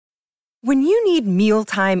When you need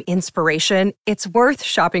mealtime inspiration, it's worth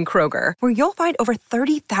shopping Kroger, where you'll find over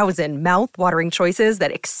 30,000 mouth-watering choices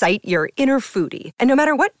that excite your inner foodie. And no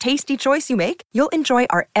matter what tasty choice you make, you'll enjoy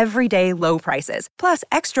our everyday low prices, plus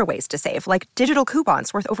extra ways to save, like digital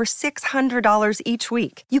coupons worth over $600 each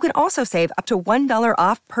week. You can also save up to $1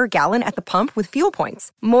 off per gallon at the pump with fuel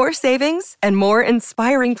points. More savings and more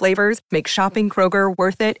inspiring flavors make shopping Kroger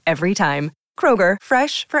worth it every time. Kroger,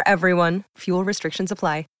 fresh for everyone. Fuel restrictions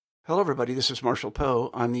apply. Hello, everybody. This is Marshall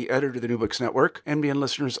Poe. I'm the editor of the New Books Network. NBN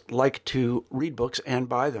listeners like to read books and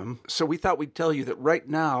buy them. So we thought we'd tell you that right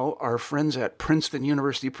now, our friends at Princeton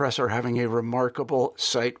University Press are having a remarkable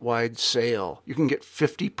site-wide sale. You can get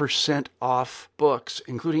 50% off books,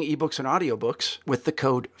 including ebooks and audiobooks, with the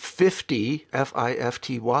code 50,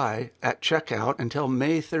 F-I-F-T-Y, at checkout until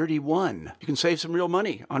May 31. You can save some real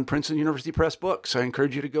money on Princeton University Press books. I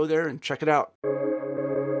encourage you to go there and check it out.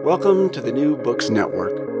 Welcome to the New Books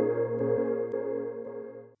Network.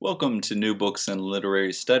 Welcome to New Books and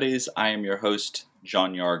Literary Studies. I am your host,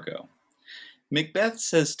 John Yargo. Macbeth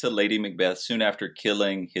says to Lady Macbeth soon after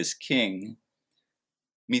killing his king,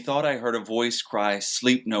 "Methought I heard a voice cry,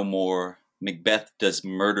 'Sleep no more. Macbeth does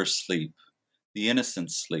murder sleep, the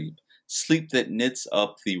innocent sleep, sleep that knits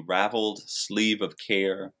up the raveled sleeve of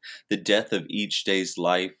care, the death of each day's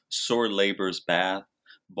life, sore labor's bath,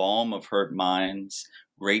 balm of hurt minds,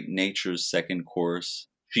 great nature's second course,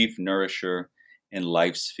 chief nourisher, in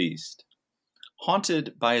life's feast.'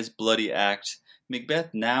 Haunted by his bloody act, Macbeth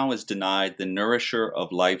now is denied the nourisher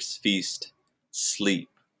of life's feast, sleep.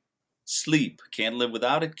 Sleep, can't live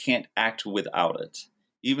without it, can't act without it.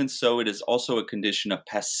 Even so, it is also a condition of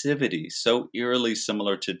passivity, so eerily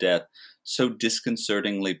similar to death, so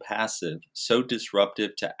disconcertingly passive, so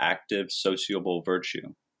disruptive to active sociable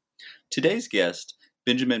virtue." Today's guest,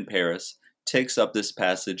 Benjamin Paris, takes up this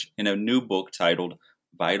passage in a new book titled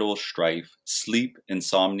Vital Strife, Sleep,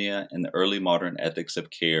 Insomnia, and the Early Modern Ethics of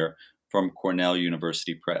Care from Cornell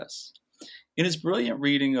University Press. In his brilliant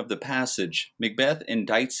reading of the passage, Macbeth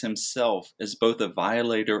indicts himself as both a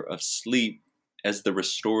violator of sleep as the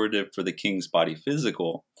restorative for the king's body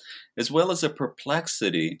physical, as well as a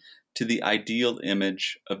perplexity to the ideal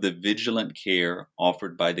image of the vigilant care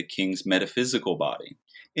offered by the king's metaphysical body.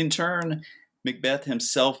 In turn, Macbeth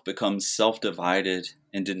himself becomes self-divided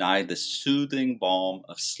and denied the soothing balm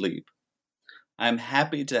of sleep. I am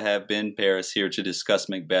happy to have Ben Paris here to discuss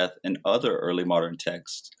Macbeth and other early modern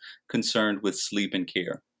texts concerned with sleep and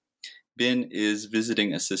care. Ben is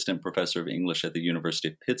visiting assistant professor of English at the University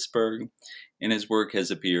of Pittsburgh, and his work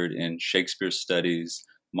has appeared in Shakespeare Studies,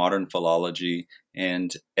 Modern Philology,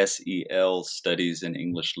 and SEL Studies in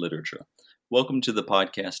English Literature. Welcome to the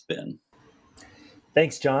podcast, Ben.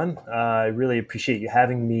 Thanks, John. I really appreciate you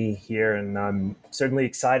having me here, and I'm certainly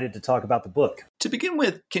excited to talk about the book. To begin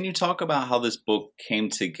with, can you talk about how this book came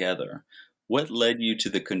together? What led you to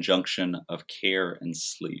the conjunction of care and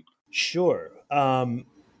sleep? Sure.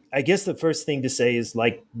 I guess the first thing to say is,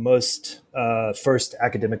 like most first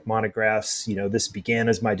academic monographs, this began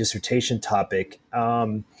as my dissertation topic,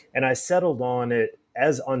 and I settled on it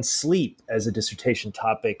on sleep as a dissertation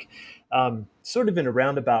topic, sort of in a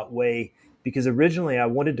roundabout way, because originally I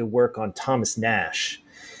wanted to work on Thomas Nashe.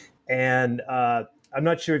 And I'm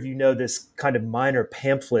not sure if you know this kind of minor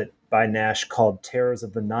pamphlet by Nashe called Terrors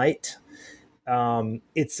of the Night. A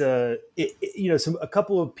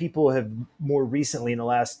couple of people have more recently in the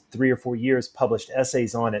last 3 or 4 years published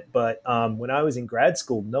essays on it. But when I was in grad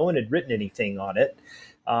school, no one had written anything on it,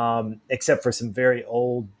 except for some very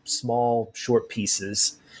old, small, short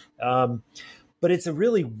pieces. But it's a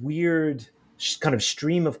really weird kind of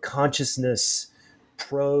stream of consciousness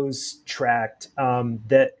prose tract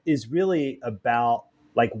that is really about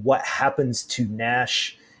like what happens to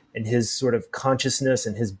Nashe and his sort of consciousness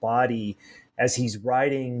and his body as he's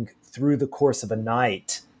riding through the course of a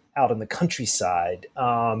night out in the countryside.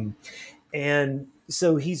 And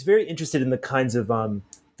so he's very interested in the kinds of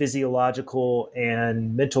physiological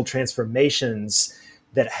and mental transformations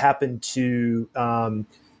that happen to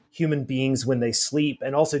human beings when they sleep,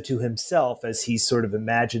 and also to himself as he's sort of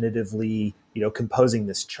imaginatively, composing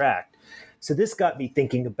this tract. So this got me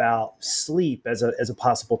thinking about sleep as a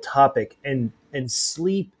possible topic, and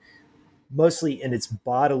sleep mostly in its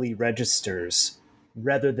bodily registers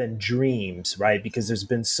rather than dreams, right? Because there's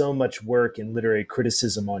been so much work in literary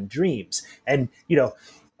criticism on dreams, and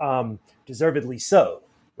deservedly so,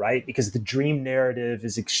 right? Because the dream narrative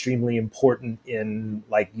is extremely important in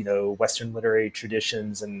Western literary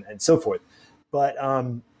traditions and so forth. But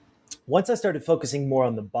once I started focusing more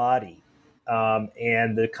on the body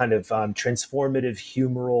and the kind of transformative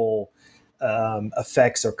humoral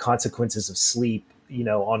effects or consequences of sleep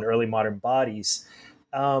on early modern bodies,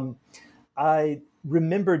 I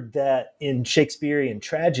remembered that in Shakespearean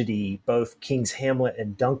tragedy, both Kings Hamlet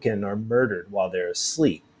and Duncan are murdered while they're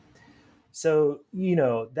asleep. So,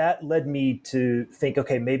 that led me to think,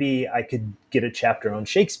 okay, maybe I could get a chapter on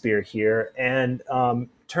Shakespeare here, and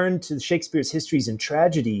turn to Shakespeare's histories and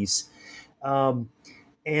tragedies,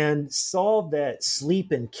 and saw that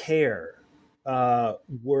sleep and care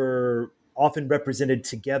were often represented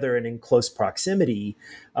together and in close proximity,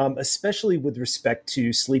 especially with respect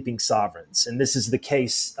to sleeping sovereigns. And this is the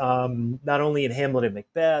case not only in Hamlet and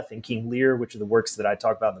Macbeth and King Lear, which are the works that I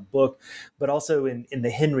talk about in the book, but also in the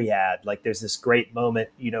Henriade. Like, there's this great moment,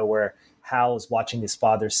 where Hal is watching his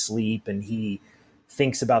father sleep, and he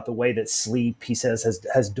thinks about the way that sleep, he says,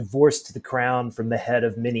 has divorced the crown from the head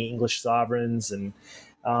of many English sovereigns. And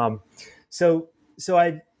so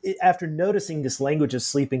I, after noticing this language of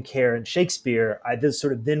sleep and care in Shakespeare, I just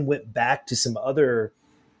sort of then went back to some other,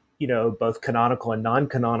 both canonical and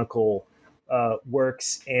non-canonical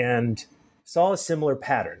works, and saw a similar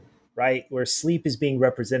pattern, right? Where sleep is being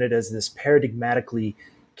represented as this paradigmatically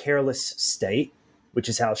careless state, which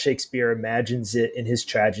is how Shakespeare imagines it in his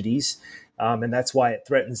tragedies. And that's why it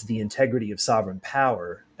threatens the integrity of sovereign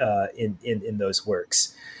power in those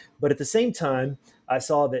works. But at the same time, I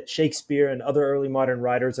saw that Shakespeare and other early modern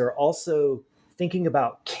writers are also thinking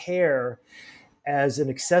about care as an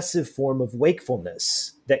excessive form of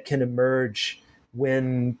wakefulness that can emerge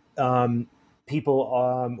when people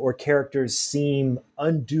or characters seem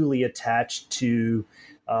unduly attached to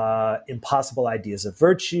impossible ideas of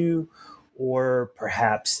virtue, or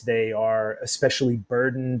perhaps they are especially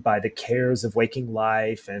burdened by the cares of waking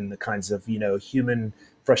life and the kinds of, human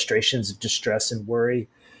frustrations of distress and worry.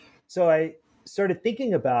 So I started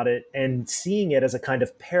thinking about it and seeing it as a kind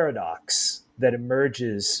of paradox that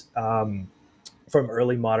emerges from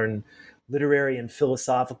early modern literary and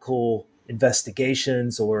philosophical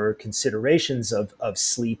investigations or considerations of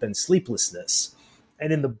sleep and sleeplessness.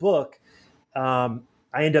 And in the book, I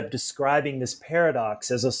end up describing this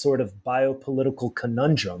paradox as a sort of biopolitical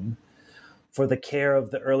conundrum for the care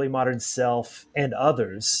of the early modern self and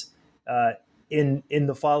others, in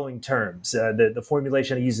the following terms. The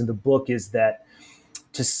formulation I use in the book is that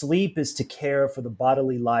to sleep is to care for the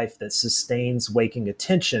bodily life that sustains waking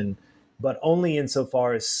attention, but only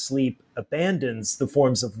insofar as sleep abandons the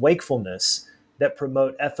forms of wakefulness that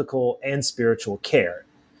promote ethical and spiritual care.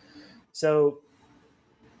 So,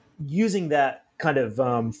 using that kind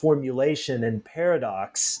of formulation and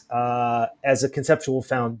paradox as a conceptual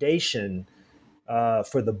foundation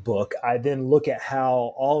for the book, I then look at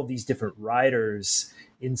how all of these different writers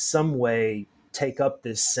in some way take up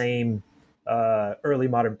this same early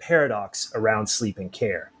modern paradox around sleep and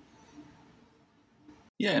care.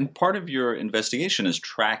 Yeah, and part of your investigation is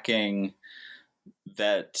tracking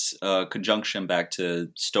that conjunction back to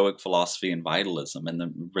Stoic philosophy and vitalism and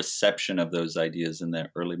the reception of those ideas in the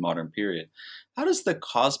early modern period. How does the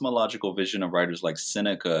cosmological vision of writers like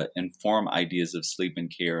Seneca inform ideas of sleep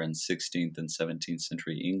and care in 16th and 17th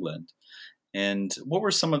century England? And what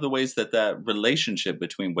were some of the ways that that relationship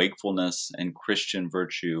between wakefulness and Christian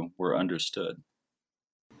virtue were understood?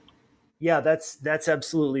 Yeah, that's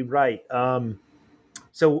absolutely right.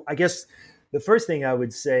 So I guess the first thing I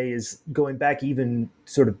would say is going back even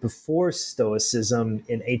sort of before Stoicism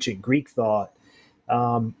in ancient Greek thought,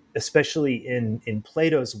 especially in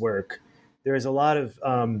Plato's work, there is a lot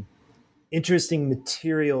of interesting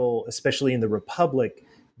material, especially in the Republic,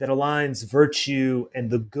 that aligns virtue and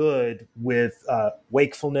the good with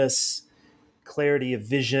wakefulness, clarity of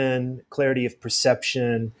vision, clarity of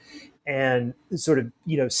perception, and sort of,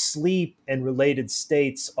 sleep and related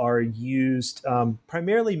states are used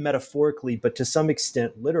primarily metaphorically, but to some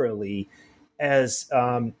extent literally, as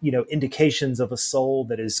indications of a soul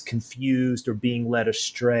that is confused or being led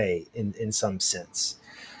astray in some sense.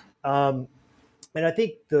 And I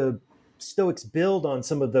think the Stoics build on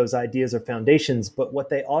some of those ideas or foundations, but what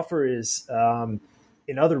they offer is,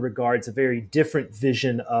 in other regards, a very different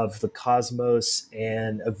vision of the cosmos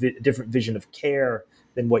and a different vision of care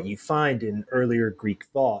than what you find in earlier Greek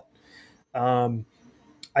thought.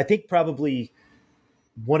 I think probably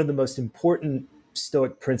one of the most important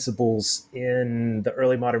Stoic principles in the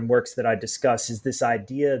early modern works that I discuss is this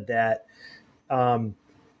idea that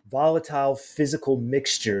volatile physical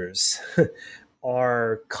mixtures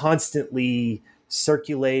are constantly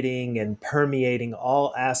circulating and permeating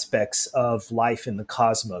all aspects of life in the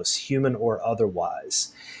cosmos, human or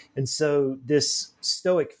otherwise. And so this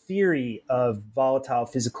Stoic theory of volatile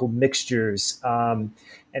physical mixtures and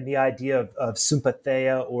the idea of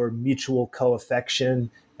sympatheia or mutual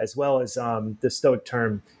co-affection, as well as the Stoic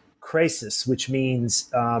term krasis, which means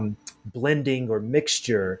blending or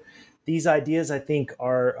mixture. These ideas, I think,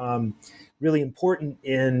 are really important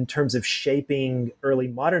in terms of shaping early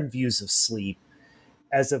modern views of sleep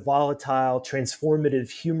as a volatile, transformative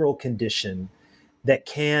humoral condition that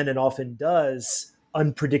can and often does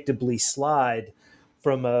unpredictably slide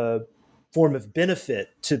from a form of benefit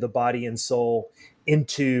to the body and soul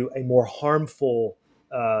into a more harmful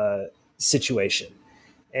situation.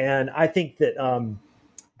 And I think that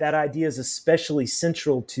that idea is especially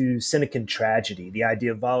central to Senecan tragedy, the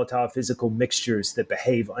idea of volatile physical mixtures that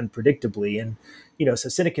behave unpredictably. And, so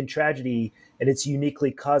Senecan tragedy and its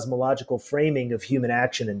uniquely cosmological framing of human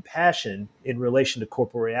action and passion in relation to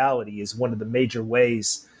corporeality is one of the major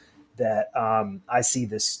ways that I see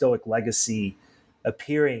this Stoic legacy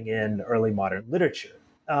appearing in early modern literature.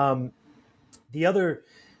 The other,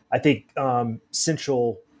 I think,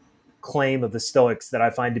 central claim of the Stoics that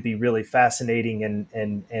I find to be really fascinating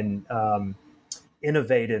and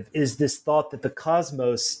innovative is this thought that the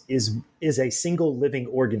cosmos is a single living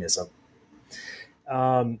organism.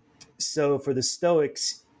 So for the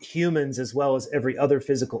Stoics, humans, as well as every other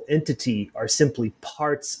physical entity, are simply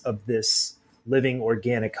parts of this living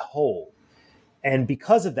organic whole. And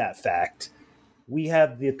because of that fact, we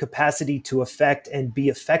have the capacity to affect and be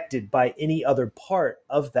affected by any other part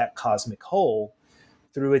of that cosmic whole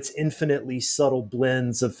through its infinitely subtle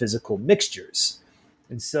blends of physical mixtures.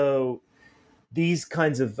 And so these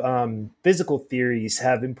kinds of physical theories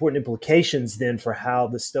have important implications then for how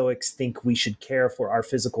the Stoics think we should care for our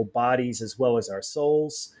physical bodies as well as our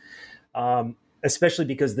souls, especially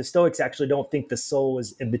because the Stoics actually don't think the soul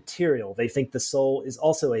is immaterial. They think the soul is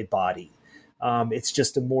also a body. It's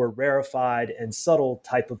just a more rarefied and subtle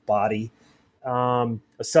type of body, a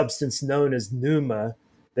substance known as pneuma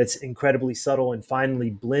that's incredibly subtle and finely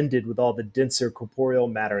blended with all the denser corporeal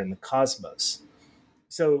matter in the cosmos.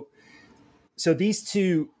 So these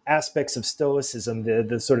two aspects of Stoicism,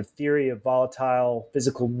 the sort of theory of volatile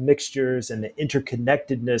physical mixtures and the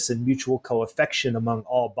interconnectedness and mutual co-affection among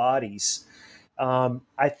all bodies,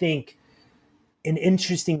 I think in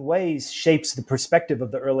interesting ways shapes the perspective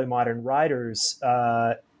of the early modern writers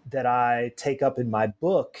that I take up in my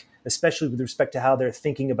book, especially with respect to how they're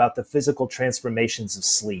thinking about the physical transformations of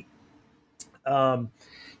sleep.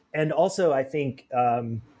 And also, I think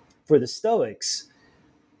for the Stoics,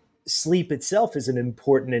 sleep itself is an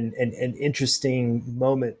important and interesting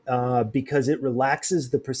moment because it relaxes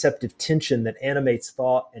the perceptive tension that animates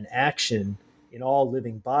thought and action in all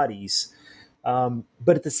living bodies.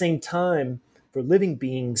 But at the same time, for living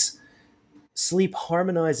beings, sleep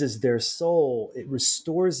harmonizes their soul. It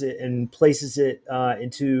restores it and places it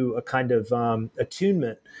into a kind of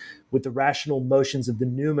attunement with the rational motions of the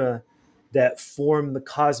pneuma that form the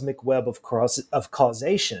cosmic web of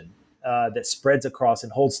causation that spreads across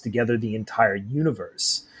and holds together the entire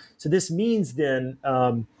universe. So this means then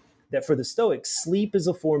that for the Stoics, sleep is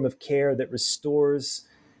a form of care that restores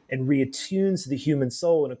and reattunes the human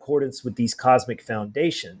soul in accordance with these cosmic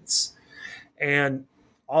foundations. And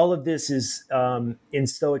all of this is in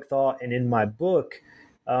Stoic thought and in my book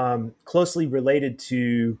closely related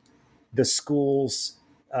to the school's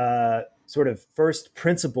sort of first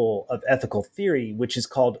principle of ethical theory, which is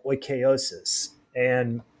called oikeiosis.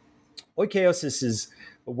 And oikeiosis is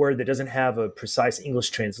a word that doesn't have a precise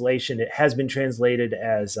English translation. It has been translated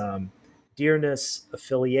as dearness,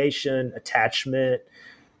 affiliation, attachment,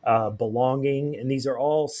 belonging, and these are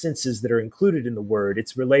all senses that are included in the word.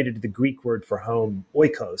 It's related to the Greek word for home,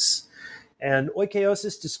 oikos. And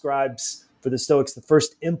oikeiosis describes for the Stoics the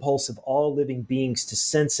first impulse of all living beings to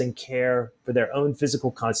sense and care for their own physical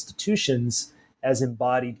constitutions as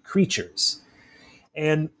embodied creatures.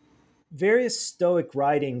 And various Stoic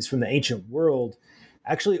writings from the ancient world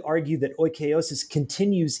actually argue that oikeiosis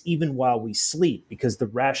continues even while we sleep, because the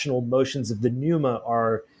rational motions of the pneuma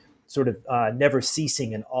are sort of never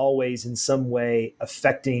ceasing and always in some way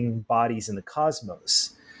affecting bodies in the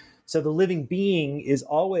cosmos. So the living being is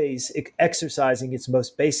always exercising its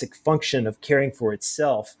most basic function of caring for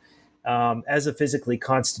itself as a physically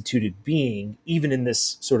constituted being, even in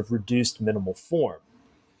this sort of reduced minimal form.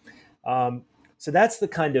 So that's the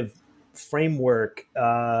kind of framework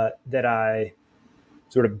that I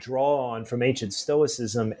sort of draw on from ancient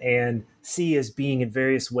Stoicism and see as being in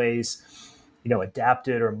various ways,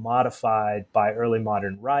 adapted or modified by early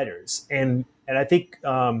modern writers. And I think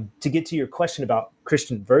to get to your question about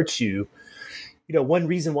Christian virtue, one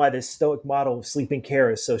reason why this Stoic model of sleeping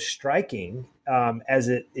care is so striking as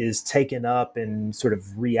it is taken up and sort of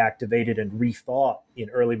reactivated and rethought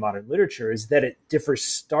in early modern literature is that it differs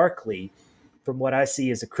starkly from what I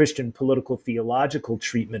see as a Christian political theological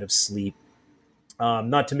treatment of sleep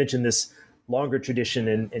Not to mention this longer tradition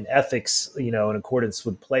in ethics, in accordance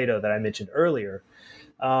with Plato that I mentioned earlier.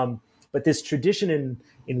 But this tradition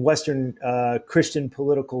in Western Christian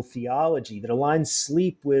political theology that aligns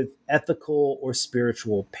sleep with ethical or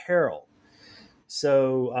spiritual peril.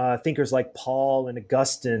 So thinkers like Paul and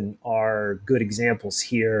Augustine are good examples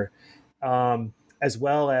here, as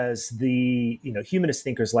well as the humanist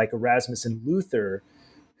thinkers like Erasmus and Luther,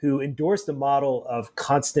 who endorsed a model of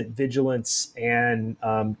constant vigilance and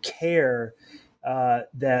care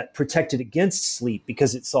that protected against sleep,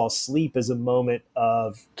 because it saw sleep as a moment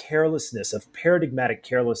of carelessness, of paradigmatic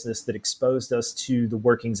carelessness that exposed us to the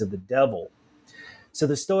workings of the devil. So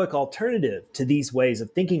the Stoic alternative to these ways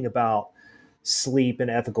of thinking about sleep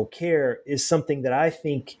and ethical care is something that I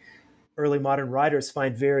think early modern writers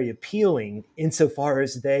find very appealing, insofar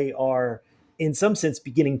as they are, in some sense,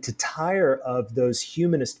 beginning to tire of those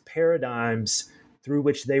humanist paradigms through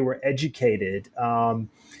which they were educated.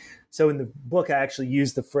 So in the book, I actually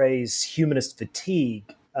use the phrase humanist fatigue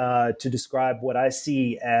to describe what I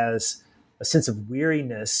see as a sense of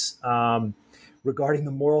weariness regarding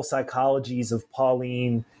the moral psychologies of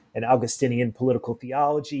Pauline and Augustinian political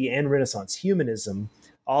theology and Renaissance humanism,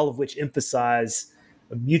 all of which emphasize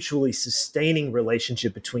a mutually sustaining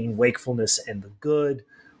relationship between wakefulness and the good,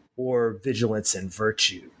 or vigilance and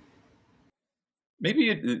virtue.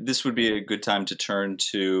 Maybe this would be a good time to turn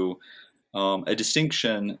to a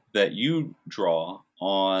distinction that you draw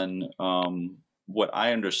on what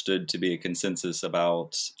I understood to be a consensus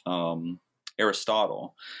about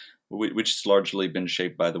Aristotle, which has largely been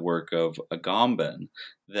shaped by the work of Agamben,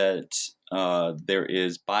 that there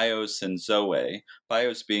is bios and zoe,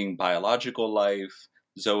 bios being biological life,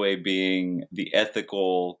 zoe being the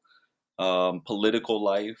ethical, political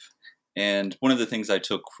life. And one of the things I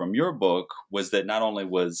took from your book was that not only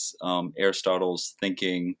was Aristotle's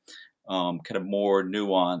thinking kind of more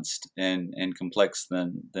nuanced and complex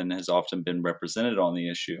than has often been represented on the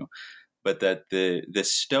issue, but that the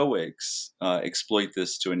Stoics exploit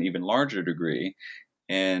this to an even larger degree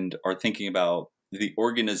and are thinking about the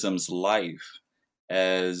organism's life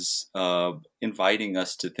as inviting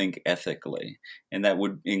us to think ethically. And that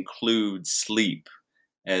would include sleep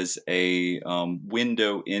as a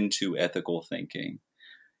window into ethical thinking.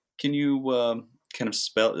 Can you kind of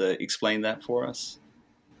explain that for us?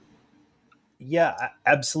 Yeah,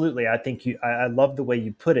 absolutely. I think I love the way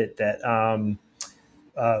you put it, that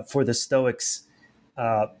for the Stoics,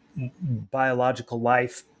 biological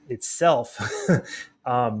life itself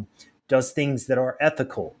does things that are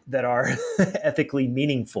ethical, that are ethically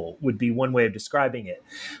meaningful, would be one way of describing it.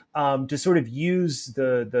 To sort of use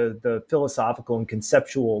the philosophical and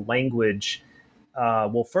conceptual language,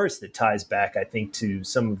 well, first it ties back, I think, to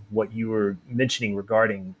some of what you were mentioning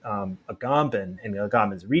regarding Agamben and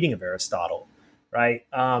Agamben's reading of Aristotle, right?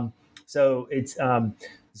 So it's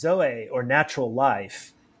Zoe, or natural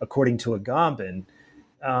life, according to Agamben,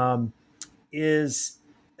 is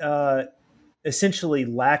essentially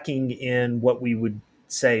lacking in what we would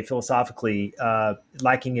say philosophically,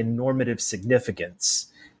 lacking in normative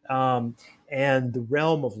significance. And the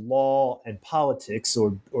realm of law and politics,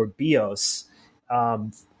 or bios,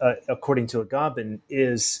 according to Agamben,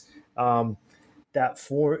 is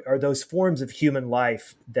those forms of human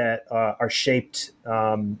life that are shaped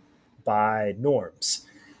by norms.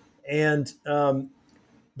 And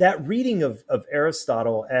that reading of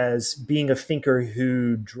Aristotle as being a thinker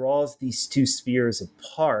who draws these two spheres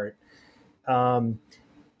apart,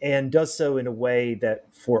 and does so in a way that,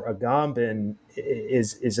 for Agamben,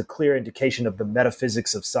 is a clear indication of the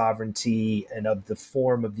metaphysics of sovereignty and of the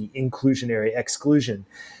form of the inclusionary exclusion.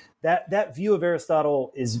 That view of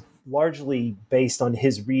Aristotle is largely based on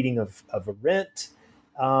his reading of Arendt,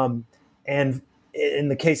 and in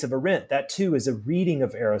the case of Arendt, that too is a reading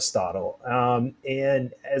of Aristotle.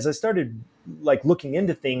 And as I started looking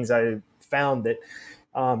into things, I found that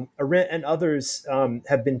Arendt and others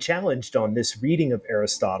have been challenged on this reading of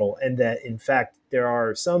Aristotle, and that in fact there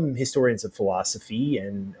are some historians of philosophy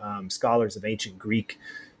and scholars of ancient Greek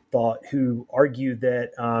thought who argue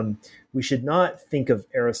that we should not think of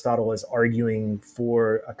Aristotle as arguing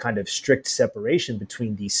for a kind of strict separation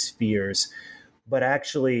between these spheres, but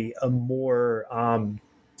actually a more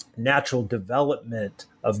natural development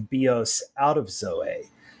of bios out of Zoe.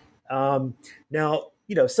 Now,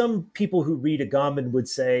 some people who read Agamben would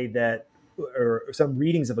say that, or some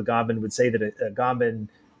readings of Agamben would say that Agamben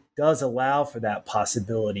does allow for that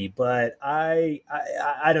possibility, but I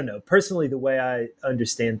don't know. Personally, the way I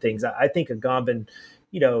understand things, I think Agamben,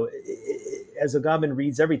 as Agamben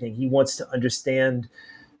reads everything, he wants to understand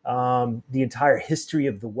the entire history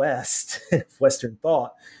of the West, Western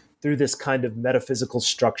thought, through this kind of metaphysical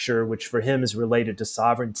structure, which for him is related to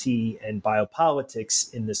sovereignty and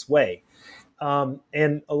biopolitics in this way.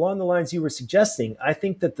 And along the lines you were suggesting, I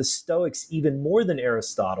think that the Stoics, even more than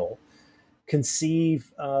Aristotle,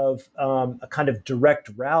 conceive of a kind of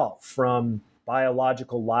direct route from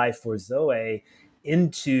biological life or zoe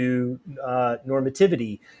into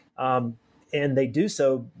normativity. And they do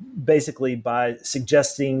so basically by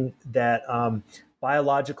suggesting that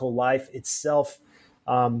biological life itself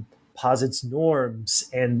posits norms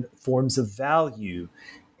and forms of value.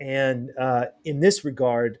 And in this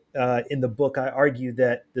regard, in the book, I argue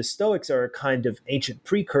that the Stoics are a kind of ancient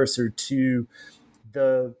precursor to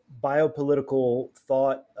the biopolitical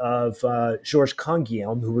thought of Georges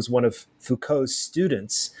Canguilhem, who was one of Foucault's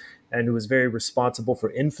students and who was very responsible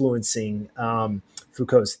for influencing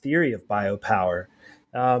Foucault's theory of biopower.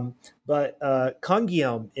 But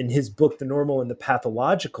Canguilhem, in his book, The Normal and the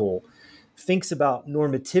Pathological, thinks about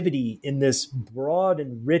normativity in this broad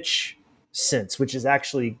and rich sense, which is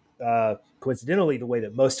actually coincidentally the way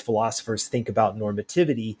that most philosophers think about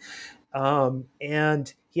normativity.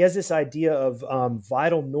 And he has this idea of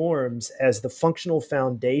vital norms as the functional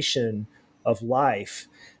foundation of life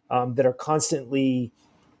that are constantly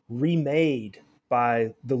remade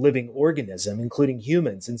by the living organism, including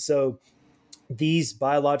humans. And so these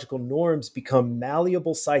biological norms become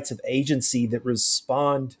malleable sites of agency that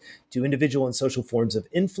respond to individual and social forms of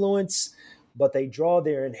influence, but they draw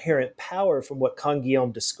their inherent power from what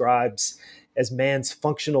Canguilhem describes as man's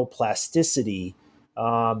functional plasticity,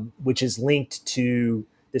 which is linked to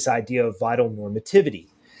this idea of vital normativity.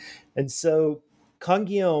 And so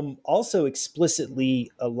Canguilhem also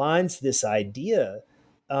explicitly aligns this idea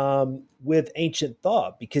with ancient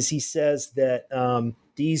thought, because he says that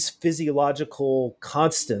these physiological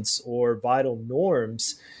constants or vital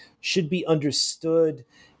norms should be understood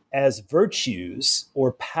as virtues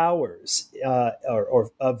or powers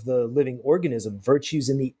or of the living organism, virtues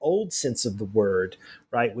in the old sense of the word,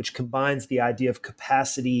 right, which combines the idea of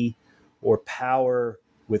capacity or power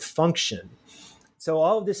with function. So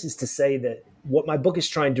all of this is to say that what my book is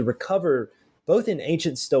trying to recover, both in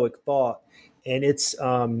ancient Stoic thought and its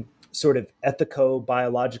sort of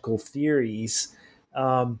ethico-biological theories,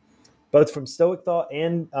 both from Stoic thought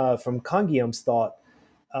and from Canguilhem's thought,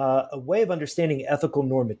 a way of understanding ethical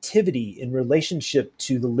normativity in relationship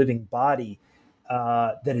to the living body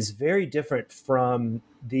that is very different from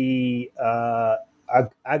the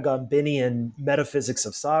Agambenian metaphysics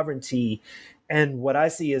of sovereignty, and what I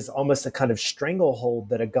see is almost a kind of stranglehold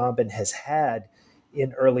that Agamben has had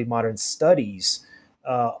in early modern studies,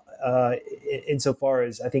 insofar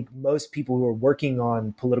as I think most people who are working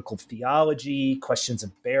on political theology, questions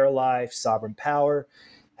of bare life, sovereign power,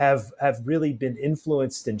 have really been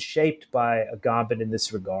influenced and shaped by Agamben in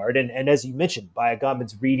this regard. And as you mentioned, by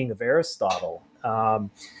Agamben's reading of Aristotle.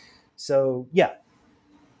 So, yeah.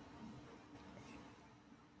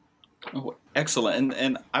 Oh, excellent.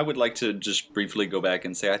 And I would like to just briefly go back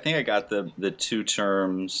and say, I think I got the two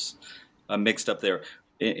terms mixed up there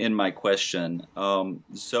in my question.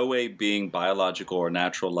 Zoe being biological or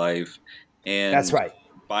natural life, and That's right.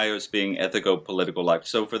 Bios being ethico-political life.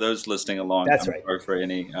 So for those listening along, That's I'm right. sorry for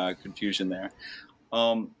any confusion there.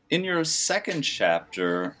 In your second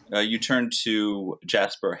chapter, you turn to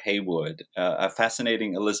Jasper Heywood, a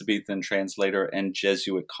fascinating Elizabethan translator and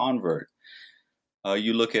Jesuit convert.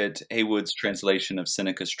 You look at Heywood's translation of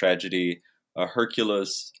Seneca's tragedy,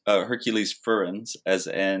 Hercules Furens, as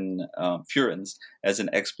an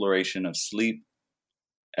exploration of sleep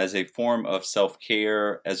as a form of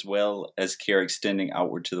self-care, as well as care extending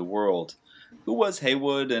outward to the world. Who was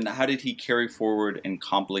Heywood, and how did he carry forward and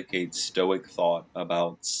complicate Stoic thought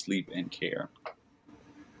about sleep and care?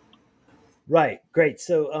 Right. Great.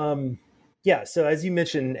 So, so as you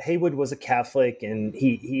mentioned, Heywood was a Catholic, and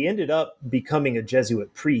he ended up becoming a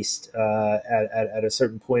Jesuit priest at a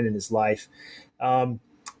certain point in his life.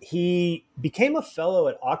 He became a fellow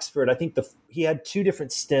at Oxford. I think he had two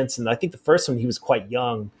different stints, and I think the first one he was quite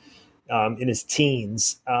young, in his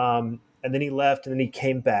teens, and then he left, and then he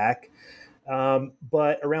came back.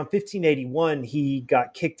 But around 1581, he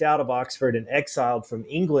got kicked out of Oxford and exiled from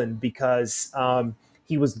England because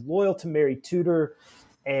he was loyal to Mary Tudor,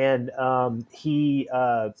 and he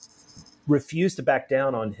refused to back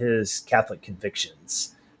down on his Catholic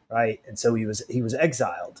convictions, right? And so he was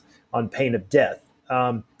exiled on pain of death.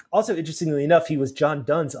 Also, interestingly enough, he was John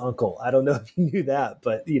Donne's uncle. I don't know if you knew that,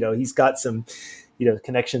 but he's got some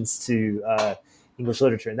connections to English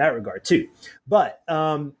literature in that regard too. But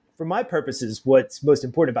for my purposes, what's most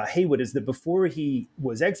important about Heywood is that before he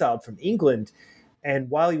was exiled from England,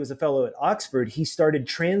 And while he was a fellow at Oxford, he started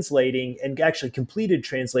translating and actually completed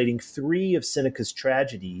translating 3 of Seneca's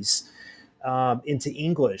tragedies into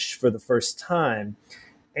English for the first time.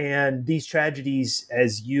 And these tragedies,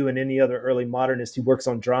 as you and any other early modernist who works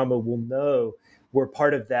on drama will know, were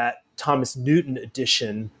part of that Thomas Newton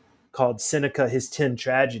edition called Seneca, His 10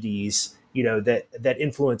 Tragedies, that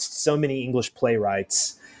influenced so many English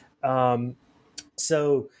playwrights.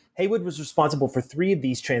 So Heywood was responsible for 3 of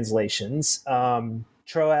these translations,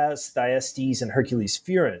 Troas, Thyestes, and Hercules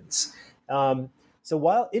Furens. So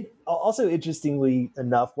while it also, interestingly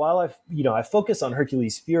enough, while I focus on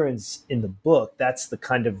Hercules Furens in the book, that's the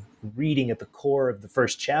kind of reading at the core of the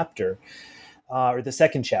first chapter, or the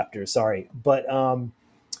second chapter, sorry. But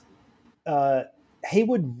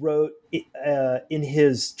Heywood wrote in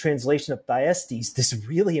his translation of Thyestes this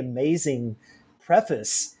really amazing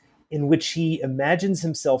preface in which he imagines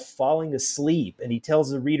himself falling asleep, and he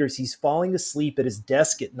tells the readers he's falling asleep at his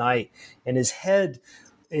desk at night, and his head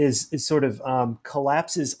is sort of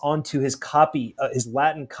collapses onto his copy, his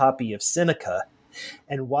Latin copy of Seneca.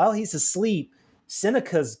 And while he's asleep,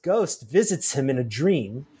 Seneca's ghost visits him in a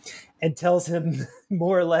dream and tells him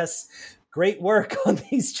more or less, "Great work on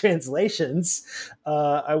these translations.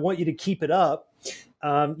 I want you to keep it up.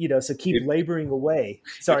 So keep laboring away."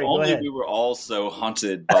 Sorry, if only go ahead. We were all so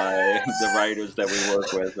haunted by the writers that we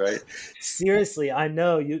work with, right? Seriously, I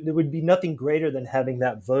know there would be nothing greater than having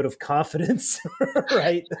that vote of confidence,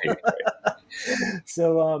 right?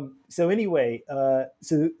 So anyway, I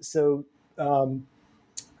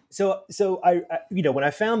when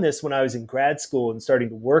I found this when I was in grad school and starting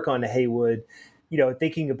to work on Heywood,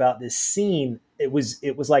 thinking about this scene, it was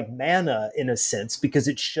like manna in a sense, because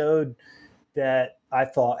it showed that I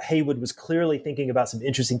thought Heywood was clearly thinking about some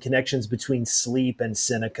interesting connections between sleep and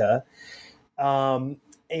Seneca.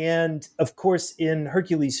 And of course, in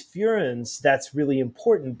Hercules Furens, that's really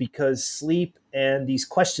important because sleep and these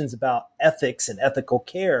questions about ethics and ethical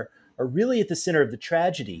care are really at the center of the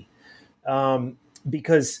tragedy.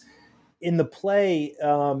 Because in the play,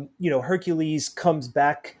 Hercules comes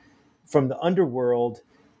back from the underworld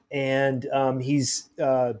and he's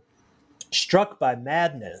struck by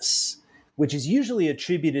madness, which is usually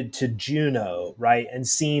attributed to Juno, right? And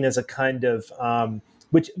seen as a kind of,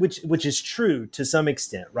 which is true to some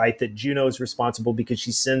extent, right? That Juno is responsible because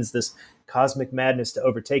she sends this cosmic madness to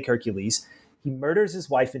overtake Hercules. He murders his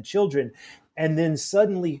wife and children, and then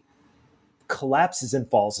suddenly collapses and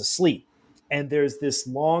falls asleep. And there's this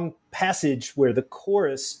long passage where the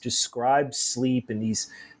chorus describes sleep in these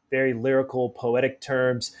very lyrical, poetic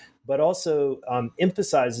terms, but also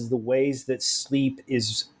emphasizes the ways that sleep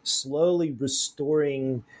is slowly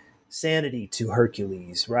restoring sanity to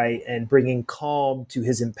Hercules, right? And bringing calm to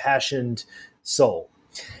his impassioned soul.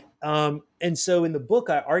 And so in the book,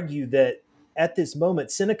 I argue that at this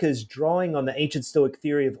moment, Seneca is drawing on the ancient Stoic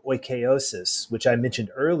theory of oikeiosis, which I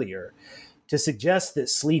mentioned earlier, to suggest that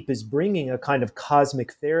sleep is bringing a kind of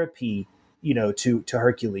cosmic therapy, to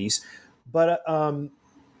Hercules. But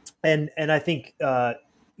and I think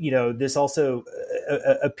this also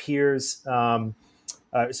appears.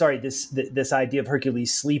 This idea of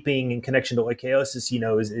Hercules sleeping in connection to oikeiosis,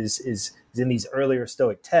 is in these earlier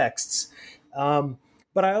Stoic texts.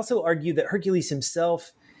 But I also argue that Hercules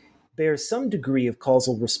himself bears some degree of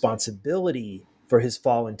causal responsibility for his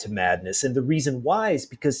fall into madness. And the reason why is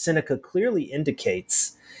because Seneca clearly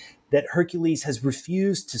indicates that Hercules has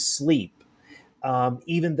refused to sleep,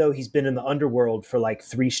 even though he's been in the underworld for like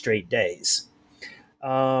 3 straight days.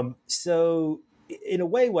 So in a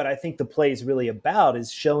way, what I think the play is really about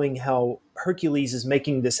is showing how Hercules is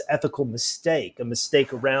making this ethical mistake, a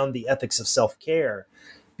mistake around the ethics of self-care,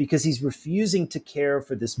 because he's refusing to care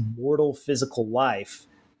for this mortal physical life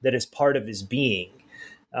that is part of his being.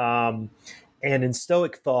 And in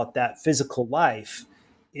Stoic thought, that physical life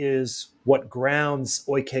is what grounds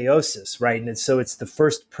oikeiosis, right? And so it's the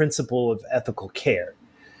first principle of ethical care.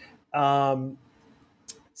 That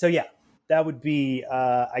would be,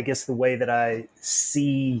 I guess, the way that I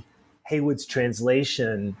see Heywood's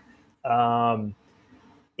translation, in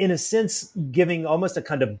a sense, giving almost a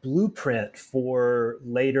kind of blueprint for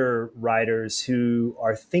later writers who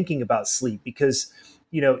are thinking about sleep. Because,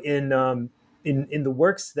 in the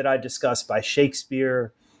works that I discussed by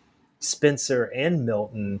Shakespeare, Spenser, and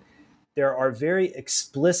Milton, there are very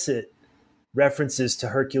explicit references to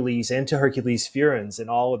Hercules and to Hercules Furens in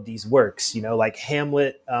all of these works. Like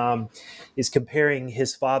Hamlet is comparing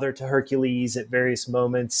his father to Hercules at various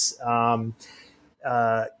moments.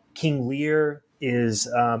 King Lear is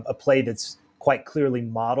a play that's quite clearly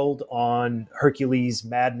modeled on Hercules'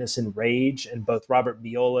 madness and rage, and both Robert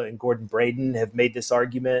Viola and Gordon Braden have made this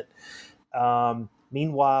argument.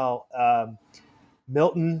 Meanwhile,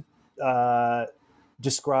 Milton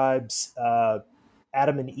describes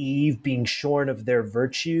Adam and Eve being shorn of their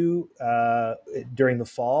virtue during the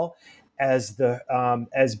fall as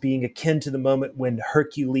being akin to the moment when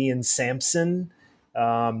Herculean Samson,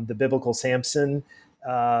 the biblical Samson,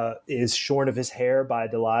 is shorn of his hair by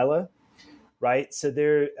Delilah. Right. So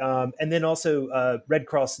there, and then also Red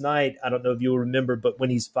Cross Knight. I don't know if you'll remember, but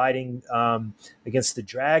when he's fighting against the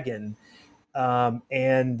dragon,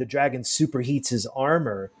 and the dragon superheats his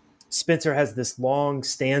armor, Spencer has this long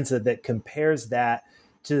stanza that compares that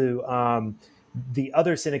to the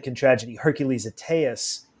other Senecan tragedy, Hercules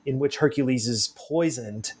Ateus, in which Hercules is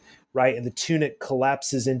poisoned, right, and the tunic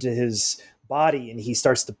collapses into his body, and he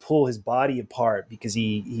starts to pull his body apart because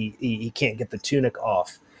he can't get the tunic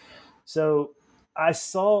off. So I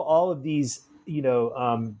saw all of these,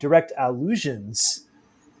 direct allusions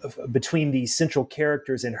between these central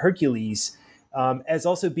characters and Hercules as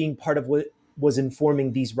also being part of what was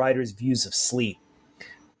informing these writers' views of sleep,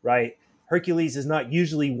 right? Hercules is not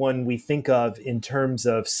usually one we think of in terms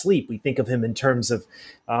of sleep. We think of him in terms of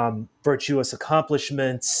virtuous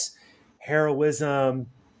accomplishments, heroism,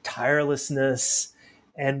 tirelessness.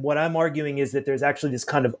 And what I'm arguing is that there's actually this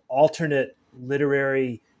kind of alternate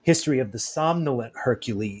literary history of the somnolent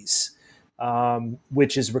Hercules,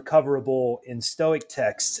 which is recoverable in Stoic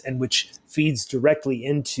texts and which feeds directly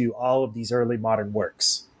into all of these early modern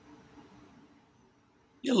works.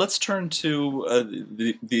 Yeah, let's turn to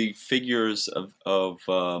the figures of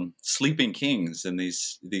sleeping kings in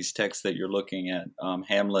these texts that you're looking at,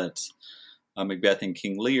 Hamlet, Macbeth, and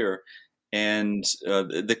King Lear, and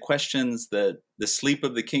the questions that the sleep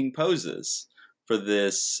of the king poses for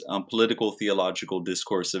this political theological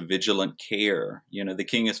discourse of vigilant care. The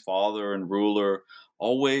king is father and ruler,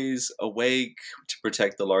 always awake to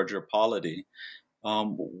protect the larger polity.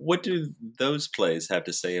 What do those plays have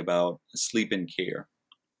to say about sleep and care?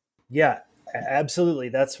 Yeah, absolutely.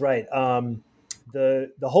 That's right. The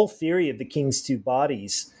whole theory of the king's two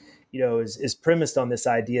bodies, is premised on this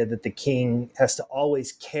idea that the king has to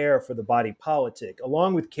always care for the body politic,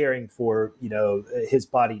 along with caring for, his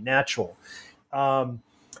body natural. And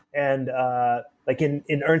like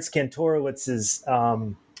in Ernst Kantorowicz's,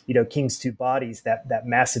 King's Two Bodies, that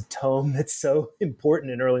massive tome that's so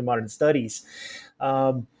important in early modern studies,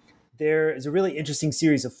 there is a really interesting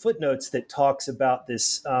series of footnotes that talks about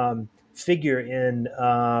this figure in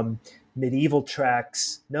medieval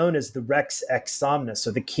tracts known as the Rex ex somnis,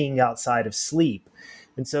 or the king outside of sleep.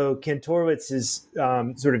 And so Kantorowicz is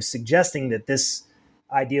sort of suggesting that this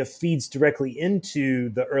idea feeds directly into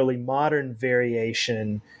the early modern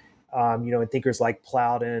variation, in thinkers like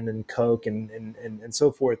Plowden and Koch and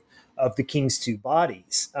so forth, of the king's two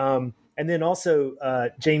bodies. And then also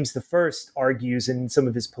James I argues in some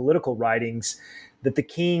of his political writings that the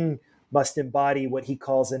king must embody what he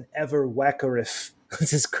calls an ever wakerif.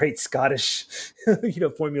 This is great Scottish,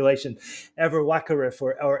 formulation, ever wakerif,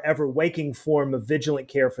 or ever waking form of vigilant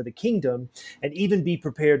care for the kingdom, and even be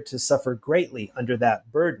prepared to suffer greatly under that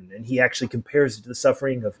burden. And he actually compares it to the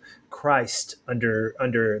suffering of Christ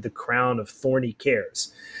under the crown of thorny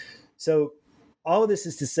cares. So all of this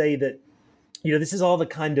is to say that, this is all the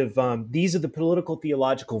kind of, these are the political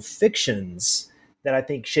theological fictions that I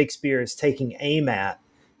think Shakespeare is taking aim at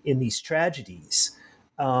in these tragedies.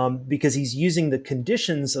 Because he's using the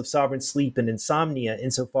conditions of sovereign sleep and insomnia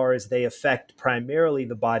insofar as they affect primarily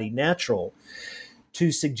the body natural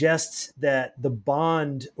to suggest that the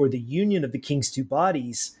bond or the union of the king's two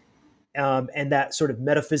bodies and that sort of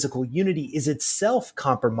metaphysical unity is itself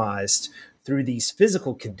compromised through these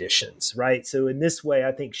physical conditions, right? So in this way,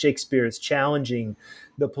 I think Shakespeare is challenging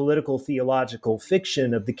the political theological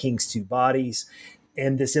fiction of the king's two bodies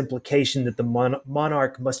and this implication that the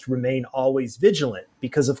monarch must remain always vigilant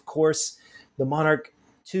because, of course, the monarch,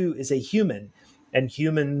 too, is a human, and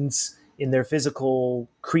humans in their physical,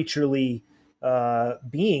 creaturely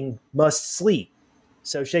being must sleep.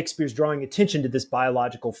 So Shakespeare's drawing attention to this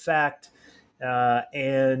biological fact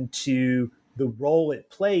and to the role it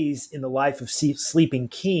plays in the life of sleeping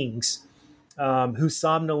kings whose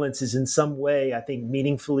somnolence is in some way, I think,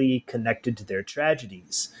 meaningfully connected to their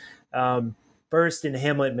tragedies. First, in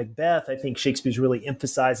Hamlet and Macbeth, I think Shakespeare's really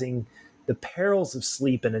emphasizing the perils of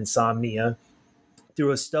sleep and insomnia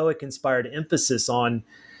through a Stoic-inspired emphasis on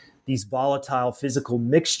these volatile physical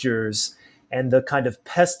mixtures and the kind of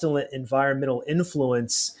pestilent environmental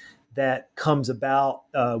influence that comes about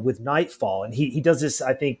with nightfall. And he does this,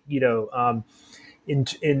 I think, in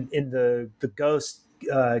the Ghost,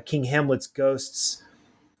 King Hamlet's Ghost's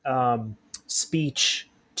speech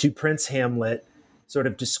to Prince Hamlet, sort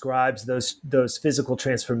of describes those physical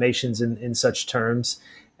transformations in such terms.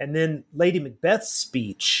 And then Lady Macbeth's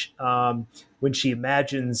speech, when she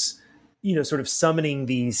imagines, sort of summoning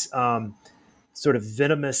these sort of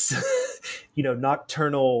venomous,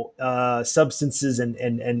 nocturnal substances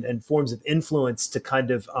and forms of influence to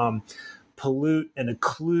kind of pollute and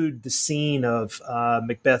occlude the scene of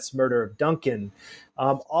Macbeth's murder of Duncan.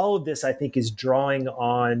 All of this, I think, is drawing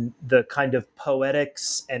on the kind of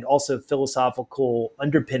poetics and also philosophical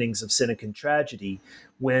underpinnings of Senecan tragedy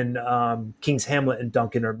when King's Hamlet and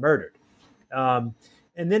Duncan are murdered. And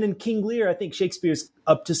then in King Lear, I think Shakespeare's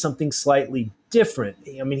up to something slightly different.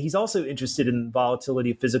 I mean, he's also interested in the volatility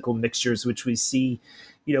of physical mixtures, which we see,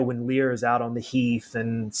 when Lear is out on the heath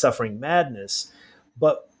and suffering madness.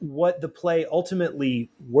 But what the play ultimately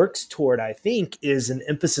works toward, I think, is an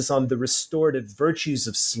emphasis on the restorative virtues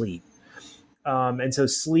of sleep. And so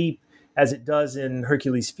sleep, as it does in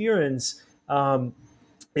Hercules Furens,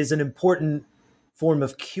 is an important form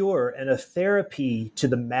of cure and a therapy to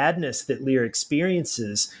the madness that Lear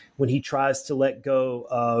experiences when he tries to let go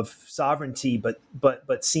of sovereignty,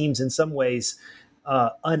 but seems in some ways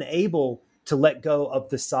unable to let go of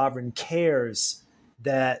the sovereign cares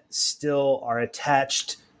that still are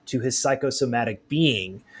attached to his psychosomatic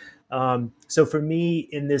being. So for me,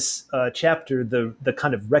 in this chapter, the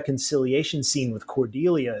kind of reconciliation scene with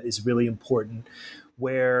Cordelia is really important,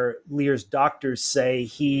 where Lear's doctors say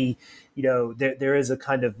there is a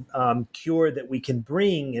kind of cure that we can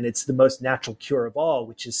bring, and it's the most natural cure of all,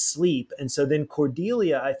 which is sleep. And so then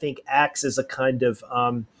Cordelia, I think, acts as a kind of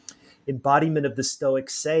embodiment of the Stoic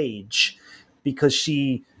sage, because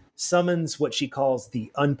she summons what she calls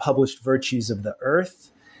the unpublished virtues of the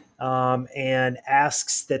earth, and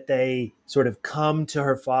asks that they sort of come to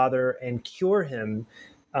her father and cure him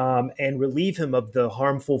and relieve him of the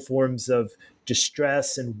harmful forms of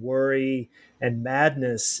distress and worry and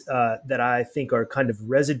madness that I think are kind of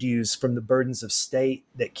residues from the burdens of state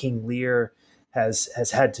that King Lear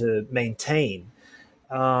has had to maintain.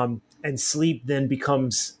 And sleep then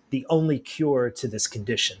becomes the only cure to this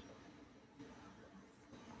condition.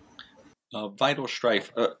 Vital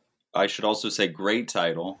Strife, I should also say great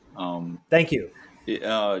title. Thank you.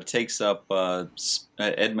 It takes up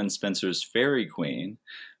Edmund Spenser's Faerie Queene.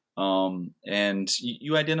 And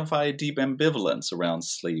you identify a deep ambivalence around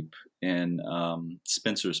sleep in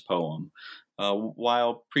Spenser's poem.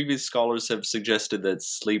 While previous scholars have suggested that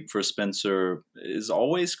sleep for Spenser is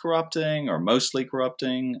always corrupting or mostly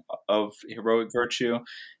corrupting of heroic virtue,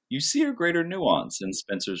 you see a greater nuance in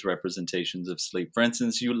Spenser's representations of sleep. For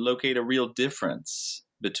instance, you locate a real difference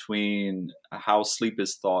between how sleep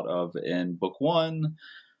is thought of in Book 1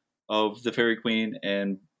 of the Faerie Queene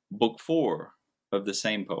and Book 4 of the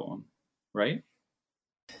same poem, right?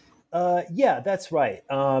 Yeah, that's right.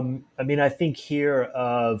 I think here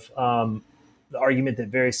of the argument that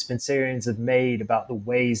various Spenserians have made about the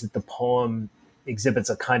ways that the poem exhibits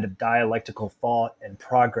a kind of dialectical thought and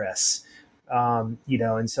progress.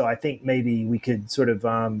 And so I think maybe we could sort of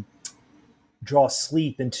draw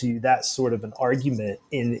sleep into that sort of an argument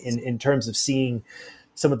in terms of seeing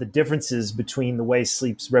some of the differences between the way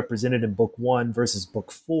sleep's represented in Book 1 versus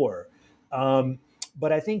Book 4.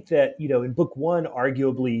 But I think that, in Book 1,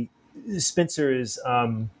 arguably, Spenser is,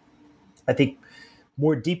 I think,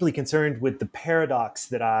 more deeply concerned with the paradox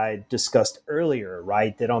that I discussed earlier,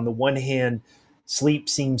 right? That on the one hand, sleep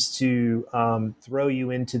seems to throw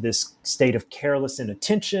you into this state of careless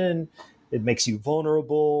inattention. It makes you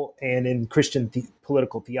vulnerable, and in Christian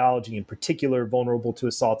political theology in particular, vulnerable to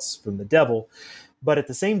assaults from the devil. But at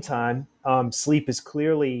the same time, sleep is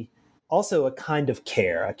clearly also a kind of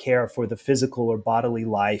care, a care for the physical or bodily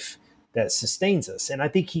life that sustains us. And I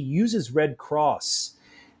think he uses Red Cross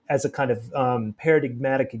as a kind of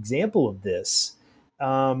paradigmatic example of this.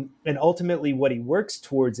 And ultimately, what he works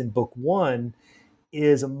towards in Book 1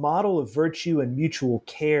 is a model of virtue and mutual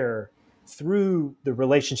care through the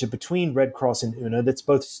relationship between Red Cross and Una that's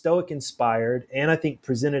both Stoic inspired and I think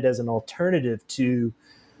presented as an alternative to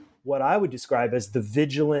what I would describe as the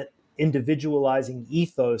vigilant, individualizing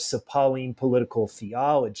ethos of Pauline political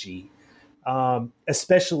theology,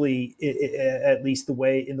 especially at least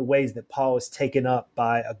in the ways that Paul is taken up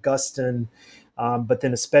by Augustine, but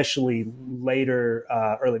then especially later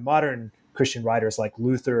early modern Christian writers like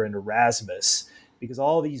Luther and Erasmus, because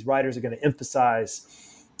all these writers are going to emphasize,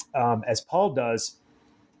 as Paul does,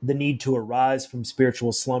 the need to arise from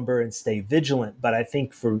spiritual slumber and stay vigilant. But I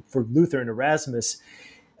think for Luther and Erasmus,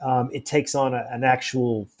 it takes on an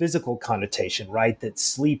actual physical connotation, right? That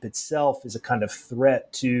sleep itself is a kind of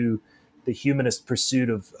threat to the humanist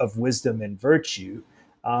pursuit of wisdom and virtue.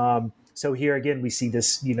 So here again, we see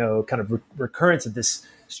this, kind of recurrence of this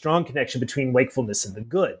strong connection between wakefulness and the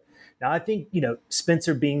good. Now, I think,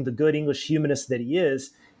 Spencer, being the good English humanist that he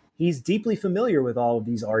is, he's deeply familiar with all of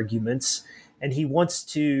these arguments, and he wants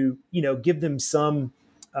to, give them some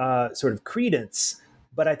sort of credence.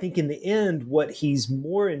 But I think in the end, what he's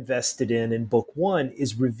more invested in book one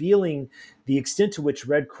is revealing the extent to which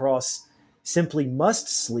Red Cross simply must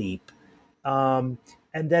sleep, and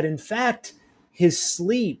that in fact, his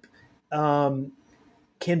sleep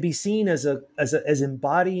can be seen as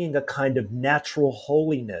embodying a kind of natural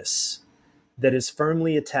holiness that is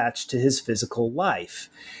firmly attached to his physical life.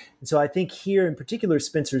 And so I think here in particular,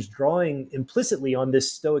 Spencer's drawing implicitly on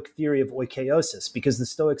this Stoic theory of oikeiosis, because the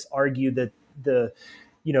Stoics argue that the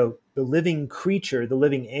living creature, the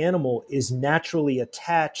living animal, is naturally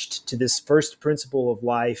attached to this first principle of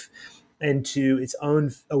life and to its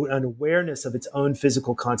own an awareness of its own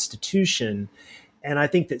physical constitution. And I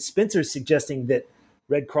think that Spencer is suggesting that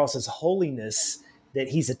Red Cross's holiness, that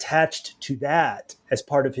he's attached to that as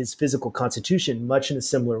part of his physical constitution, much in a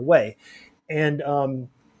similar way. And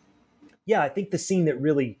I think the scene that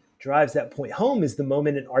really drives that point home is the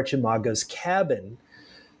moment in Archimago's cabin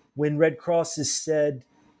when Red Cross is said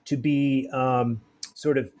to be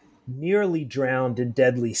sort of nearly drowned in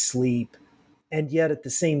deadly sleep. And yet at the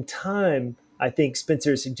same time, I think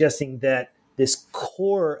Spencer is suggesting that this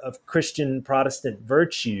core of Christian Protestant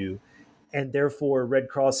virtue, and therefore Red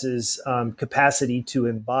Cross's capacity to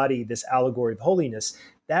embody this allegory of holiness,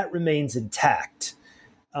 that remains intact.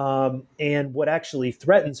 And what actually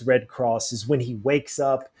threatens Red Cross is when he wakes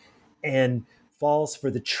up and falls for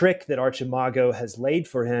the trick that Archimago has laid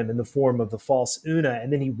for him in the form of the false Una,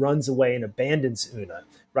 and then he runs away and abandons Una,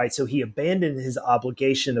 right? So he abandoned his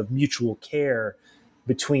obligation of mutual care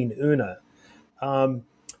between Una.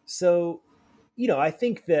 I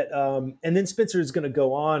think that, and then Spencer is going to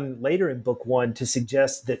go on later in book one to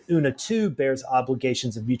suggest that Una too bears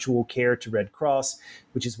obligations of mutual care to Red Cross,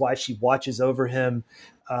 which is why she watches over him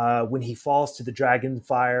when he falls to the dragon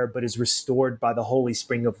fire, but is restored by the holy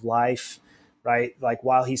spring of life, right? Like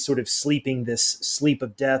while he's sort of sleeping this sleep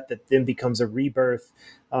of death that then becomes a rebirth,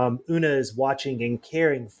 Una is watching and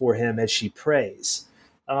caring for him as she prays.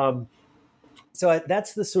 So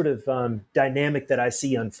that's the sort of dynamic that I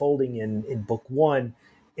see unfolding in book one.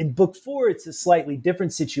 In book four, it's a slightly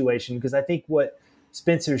different situation, because I think what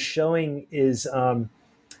Spencer's showing is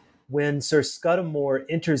when Sir Scudamore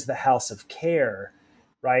enters the House of Care,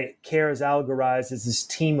 right? Care is allegorized as this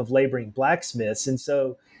team of laboring blacksmiths. And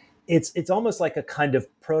so it's almost like a kind of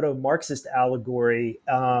proto-Marxist allegory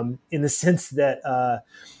in the sense that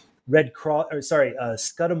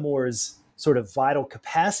Scudamore's sort of vital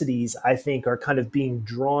capacities, I think, are kind of being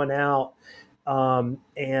drawn out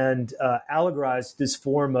and allegorized this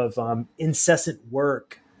form of incessant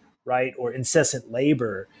work, right, or incessant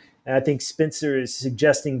labor. And I think Spencer is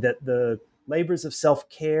suggesting that the labors of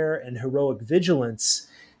self-care and heroic vigilance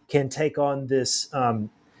can take on this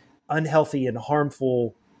unhealthy and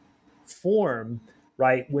harmful form,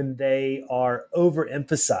 right, when they are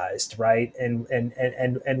overemphasized, right, and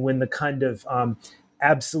when the kind of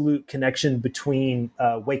absolute connection between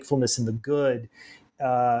wakefulness and the good,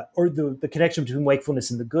 or the connection between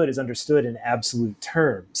wakefulness and the good is understood in absolute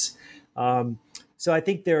terms. So I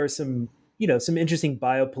think there are some interesting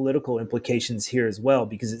biopolitical implications here as well,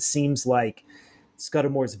 because it seems like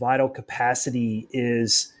Scudamore's vital capacity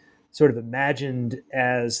is sort of imagined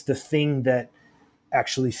as the thing that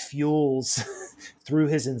actually fuels through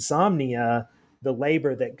his insomnia the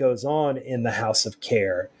labor that goes on in the House of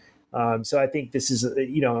Care. So I think this is,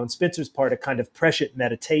 on Spencer's part, a kind of prescient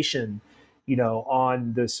meditation,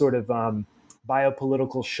 on the sort of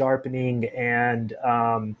biopolitical sharpening and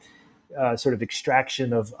sort of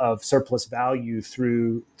extraction of surplus value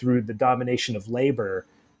through the domination of labor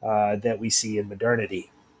that we see in modernity.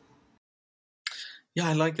 Yeah,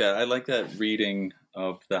 I like that. I like that reading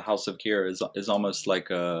of the House of Care is almost like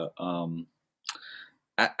a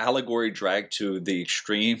allegory dragged to the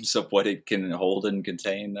extremes of what it can hold and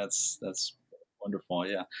contain. That's wonderful.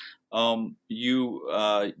 Yeah.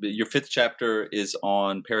 Your fifth chapter is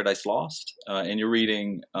on Paradise Lost, and you're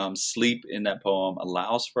reading sleep in that poem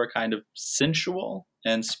allows for a kind of sensual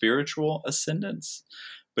and spiritual ascendance,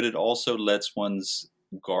 but it also lets one's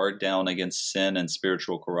guard down against sin and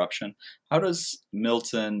spiritual corruption. How does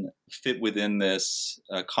Milton fit within this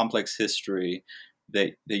complex history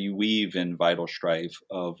that you weave in Vital Strife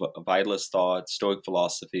of vitalist thought, Stoic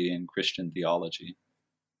philosophy, and Christian theology?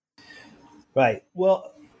 Right.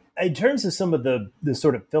 Well, in terms of some of the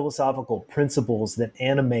sort of philosophical principles that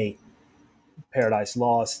animate Paradise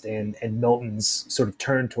Lost and Milton's sort of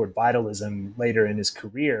turn toward vitalism later in his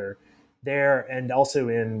career, there and also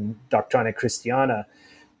in Doctrina Christiana.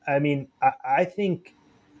 I mean, I think,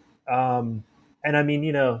 and I mean,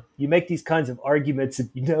 you make these kinds of arguments and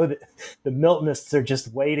that the Miltonists are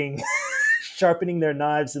just waiting, sharpening their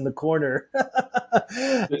knives in the corner.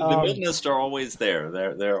 The Miltonists are always there.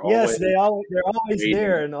 They're yes, always they're always waiting.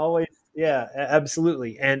 there and always, yeah,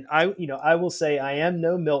 absolutely. And I will say I am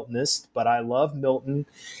no Miltonist, but I love Milton.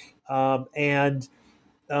 And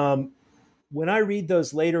when I read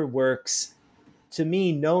those later works, to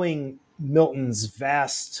me, knowing Milton's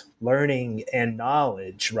vast learning and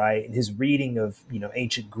knowledge, right, and his reading of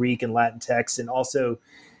ancient Greek and Latin texts, and also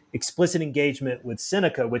explicit engagement with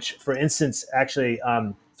Seneca, which, for instance, actually,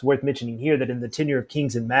 it's worth mentioning here that in the Tenure of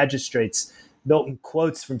Kings and Magistrates, Milton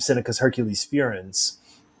quotes from Seneca's Hercules Furens,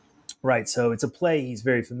 right? So it's a play he's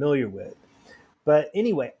very familiar with. But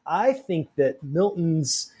anyway, I think that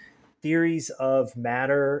Milton's theories of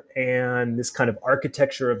matter and this kind of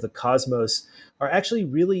architecture of the cosmos are actually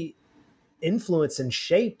really influenced and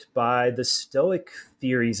shaped by the Stoic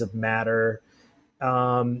theories of matter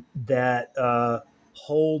that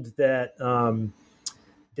hold that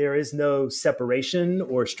there is no separation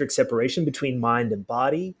or strict separation between mind and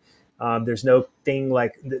body. There's no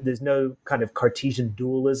kind of Cartesian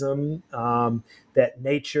dualism, that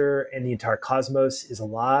nature and the entire cosmos is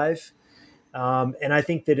alive. And I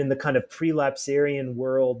think that in the kind of prelapsarian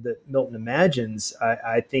world that Milton imagines,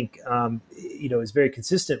 I think, is very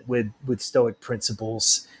consistent with Stoic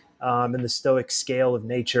principles and the Stoic scale of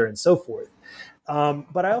nature and so forth.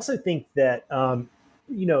 But I also think that,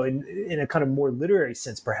 in a kind of more literary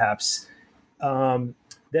sense, perhaps,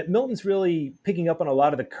 that Milton's really picking up on a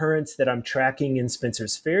lot of the currents that I'm tracking in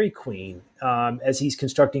Spencer's Faerie Queene, as he's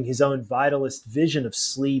constructing his own vitalist vision of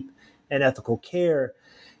sleep and ethical care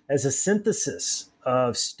as a synthesis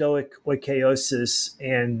of Stoic oikeiosis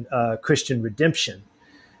and Christian redemption.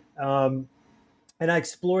 And I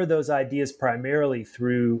explore those ideas primarily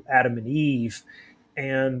through Adam and Eve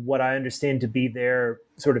and what I understand to be their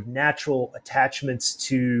sort of natural attachments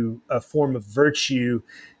to a form of virtue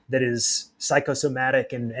that is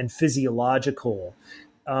psychosomatic and physiological.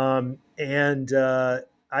 And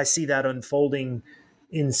I see that unfolding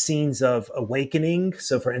in scenes of awakening.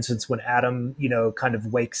 So, for instance, when Adam, kind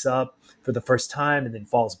of wakes up for the first time and then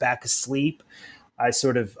falls back asleep, I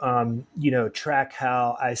sort of, track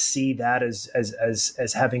how I see that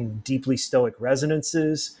as having deeply Stoic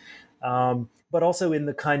resonances, but also in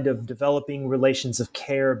the kind of developing relations of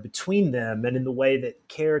care between them, and in the way that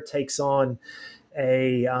care takes on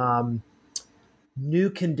a new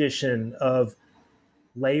condition of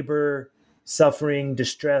labor, suffering,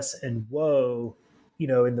 distress, and woe,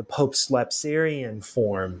 in the post-lapsarian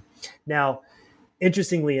form. Now,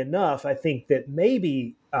 interestingly enough, I think that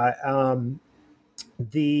maybe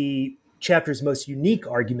the chapter's most unique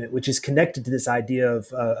argument, which is connected to this idea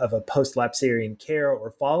of a post-lapsarian care or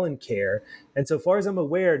fallen care, and so far as I'm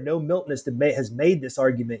aware, no Miltonist has made this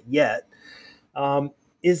argument yet,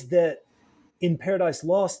 is that in Paradise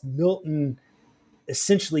Lost, Milton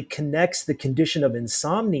essentially connects the condition of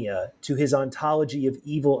insomnia to his ontology of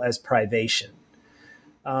evil as privation.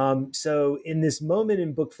 So in this moment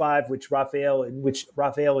in Book 5, in which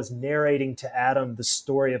Raphael is narrating to Adam the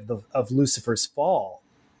story of Lucifer's fall,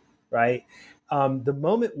 right? The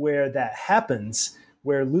moment where that happens,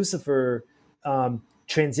 where Lucifer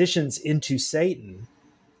transitions into Satan,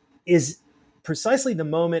 is precisely the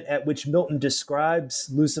moment at which Milton describes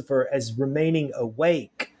Lucifer as remaining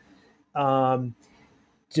awake,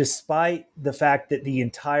 despite the fact that the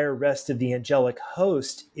entire rest of the angelic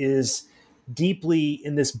host is deeply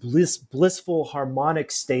in this blissful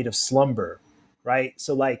harmonic state of slumber, right?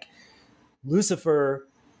 So like Lucifer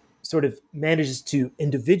sort of manages to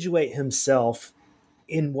individuate himself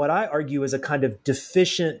in what I argue is a kind of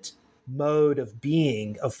deficient mode of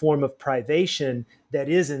being, a form of privation that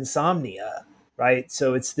is insomnia, right?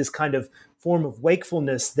 So it's this kind of form of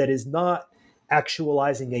wakefulness that is not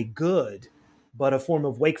actualizing a good, but a form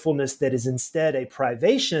of wakefulness that is instead a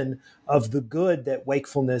privation of the good that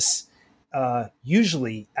wakefulness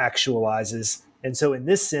usually actualizes. And so in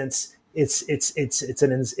this sense, it's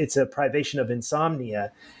a privation of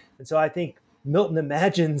insomnia. And so I think Milton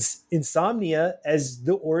imagines insomnia as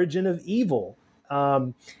the origin of evil.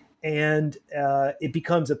 And it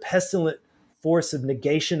becomes a pestilent force of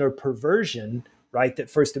negation or perversion, right, that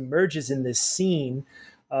first emerges in this scene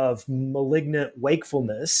of malignant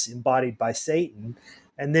wakefulness embodied by Satan,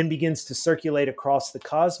 and then begins to circulate across the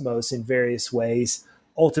cosmos in various ways,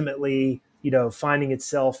 ultimately, finding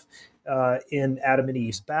itself in Adam and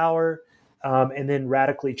Eve's bower, and then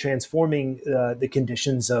radically transforming the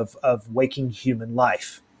conditions of waking human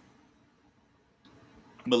life.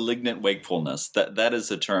 Malignant wakefulness. That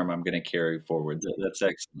is a term I'm going to carry forward. That's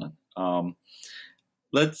excellent.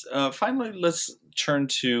 Let's turn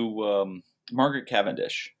to Margaret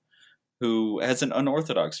Cavendish, who has an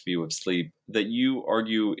unorthodox view of sleep that you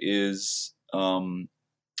argue is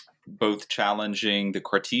both challenging the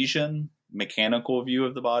Cartesian mechanical view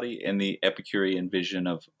of the body and the Epicurean vision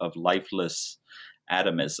of lifeless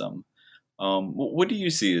atomism. What do you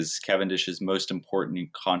see as Cavendish's most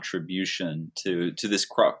important contribution to this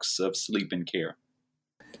crux of sleep and care?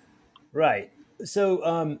 Right.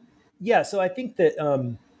 So, so I think that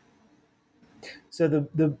so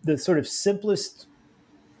the sort of simplest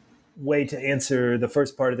way to answer the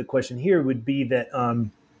first part of the question here would be that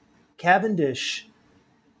Cavendish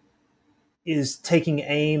is taking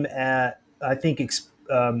aim at, I think,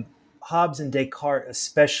 Hobbes and Descartes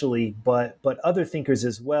especially, but other thinkers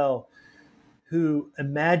as well, who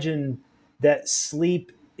imagine that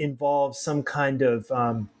sleep involves some kind of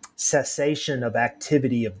cessation of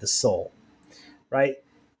activity of the soul, right?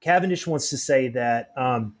 Cavendish wants to say that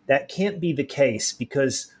that can't be the case,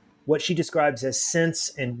 because what she describes as sense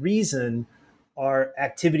and reason are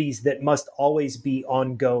activities that must always be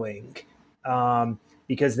ongoing,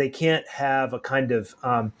 because they can't have a kind of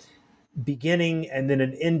beginning and then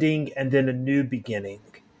an ending and then a new beginning,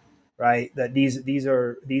 right? That these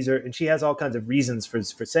are, and she has all kinds of reasons for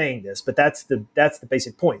saying this, but that's the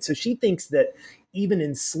basic point. So she thinks that even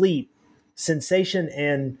in sleep, sensation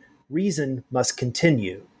and reason must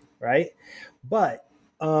continue, right? But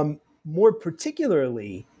more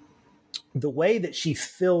particularly, the way that she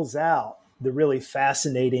fills out the really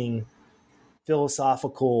fascinating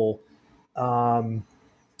philosophical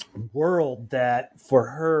world that for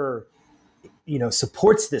her,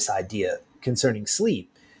 supports this idea concerning sleep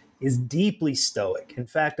is deeply Stoic. In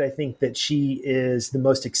fact, I think that she is the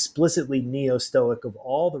most explicitly neo-Stoic of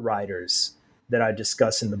all the writers that I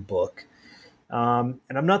discuss in the book. And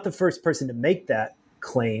I'm not the first person to make that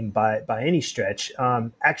claim by any stretch.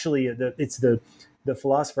 Actually, it's the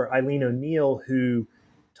philosopher Eileen O'Neill, who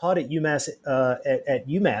taught at UMass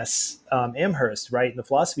Amherst, right, in the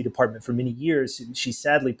philosophy department for many years. She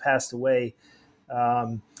sadly passed away,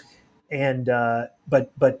 but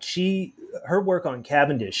her work on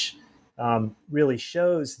Cavendish really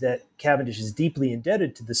shows that Cavendish is deeply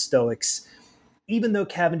indebted to the Stoics, even though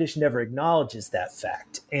Cavendish never acknowledges that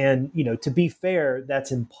fact. And to be fair,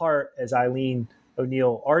 that's in part, as Eileen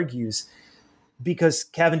O'Neill argues, because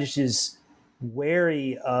Cavendish is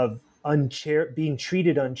wary of being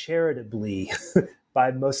treated uncharitably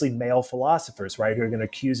by mostly male philosophers, right, who are going to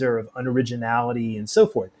accuse her of unoriginality and so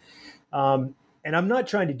forth. And I'm not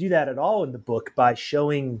trying to do that at all in the book by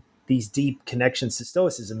showing these deep connections to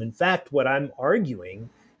Stoicism. In fact, what I'm arguing,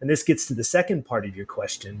 and this gets to the second part of your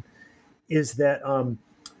question, is that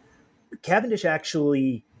Cavendish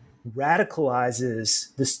actually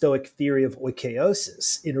radicalizes the Stoic theory of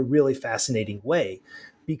oikeiosis in a really fascinating way,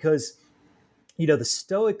 because the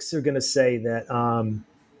Stoics are going to say that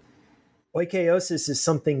oikeiosis is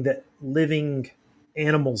something that living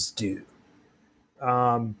animals do,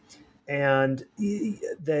 and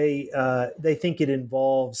they think it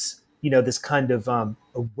involves this kind of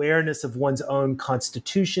awareness of one's own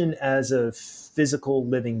constitution as a physical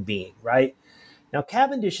living being, right? Now,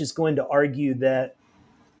 Cavendish is going to argue that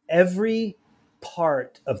every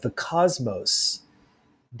part of the cosmos,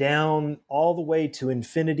 down all the way to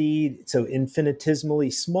infinity, so infinitesimally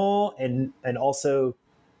small, and also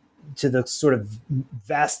to the sort of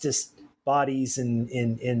vastest bodies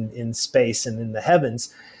in space and in the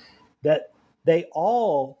heavens, that they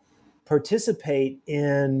all participate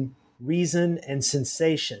in reason and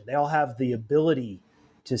sensation. They all have the ability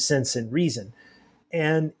to sense and reason.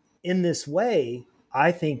 And in this way,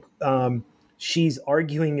 I think she's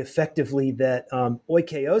arguing effectively that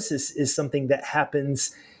oikeiosis is something that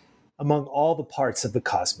happens among all the parts of the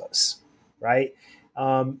cosmos, right?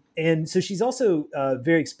 And so she's also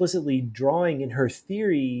very explicitly drawing in her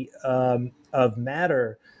theory of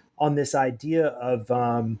matter on this idea of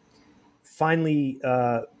finely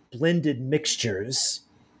blended mixtures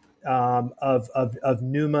of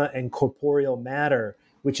pneuma and corporeal matter,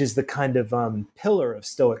 which is the kind of pillar of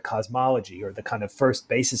Stoic cosmology, or the kind of first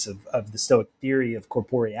basis of the Stoic theory of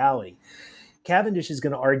corporeality. Cavendish is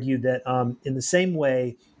going to argue that in the same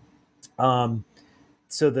way,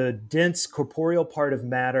 so the dense corporeal part of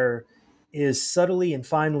matter is subtly and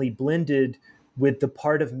finely blended with the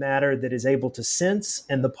part of matter that is able to sense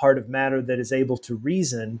and the part of matter that is able to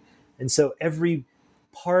reason. And so every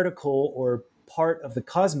particle or part of the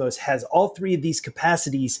cosmos has all three of these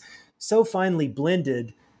capacities so finely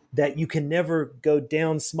blended that you can never go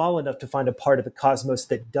down small enough to find a part of the cosmos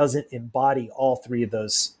that doesn't embody all three of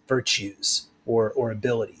those virtues or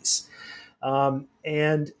abilities.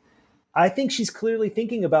 And I think she's clearly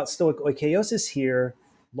thinking about Stoic oikeiosis here,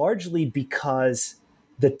 largely because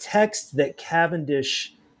the text that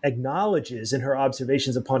Cavendish acknowledges in her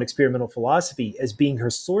Observations upon Experimental Philosophy as being her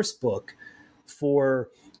source book for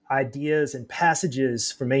ideas and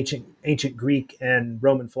passages from ancient Greek and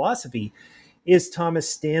Roman philosophy is Thomas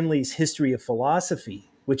Stanley's History of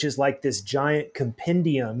Philosophy, which is like this giant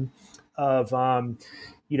compendium of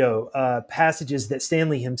passages that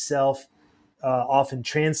Stanley himself often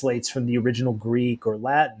translates from the original Greek or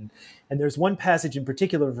Latin. And there's one passage in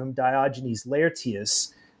particular from Diogenes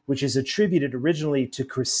Laertius, which is attributed originally to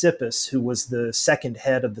Chrysippus, who was the second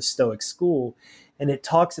head of the Stoic school. And it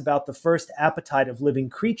talks about the first appetite of living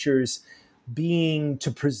creatures being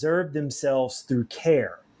to preserve themselves through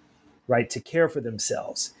care, right? To care for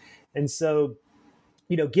themselves. And so,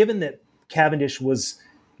 given that Cavendish was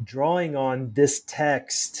drawing on this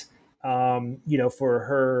text, for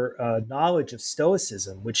her knowledge of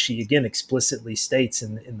Stoicism, which she again explicitly states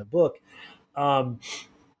in the book,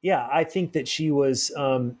 I think that she was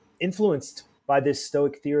influenced by this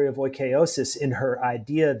Stoic theory of oikeiosis in her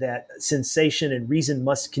idea that sensation and reason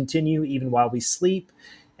must continue even while we sleep,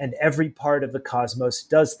 and every part of the cosmos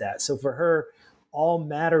does that. So for her, all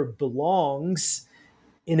matter belongs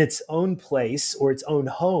in its own place or its own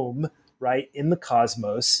home, right, in the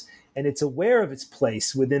cosmos, and it's aware of its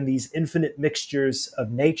place within these infinite mixtures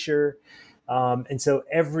of nature. And so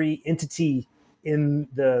every entity in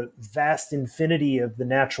the vast infinity of the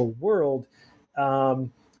natural world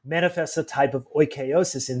manifests a type of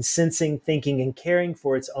oikeiosis in sensing, thinking, and caring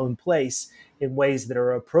for its own place in ways that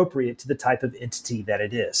are appropriate to the type of entity that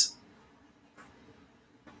it is.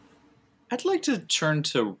 I'd like to turn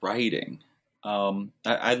to writing.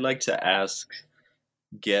 I'd like to ask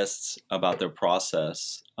guests about their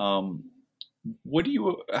process. How do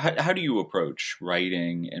you approach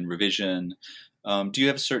writing and revision? Do you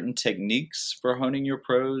have certain techniques for honing your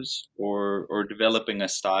prose or developing a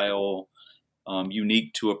style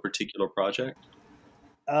unique to a particular project?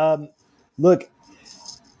 Look,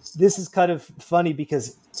 this is kind of funny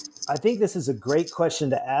because I think this is a great question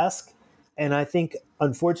to ask. And I think,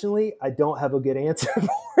 unfortunately, I don't have a good answer for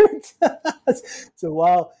it. So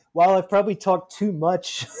while I've probably talked too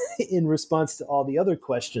much in response to all the other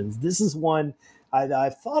questions, this is one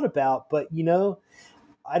I've thought about, but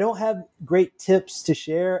I don't have great tips to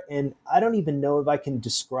share, and I don't even know if I can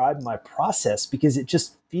describe my process because it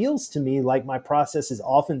just feels to me like my process is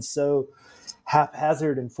often so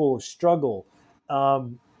haphazard and full of struggle.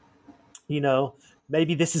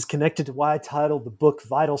 Maybe this is connected to why I titled the book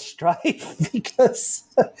Vital Strife, because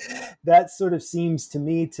that sort of seems to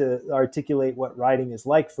me to articulate what writing is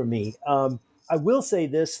like for me. I will say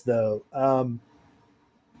this, though.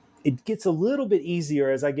 It gets a little bit easier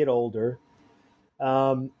as I get older.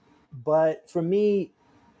 But for me,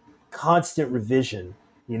 constant revision,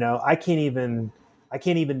 I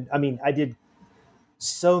did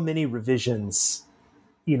so many revisions,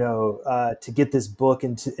 to get this book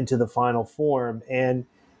into the final form. And,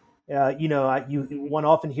 one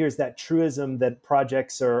often hears that truism that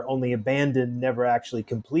projects are only abandoned, never actually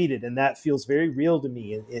completed. And that feels very real to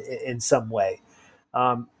me in some way.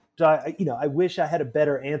 So I wish I had a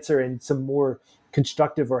better answer and some more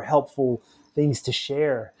constructive or helpful things to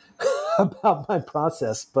share about my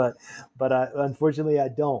process, but unfortunately I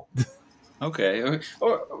don't. Okay.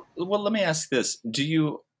 Well, let me ask this. Do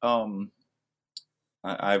you,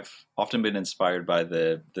 I've often been inspired by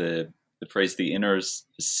the phrase, the inner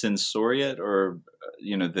sensoriate, or,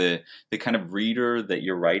 the kind of reader that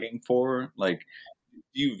you're writing for. Like,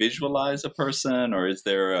 do you visualize a person, or is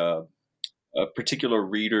there a particular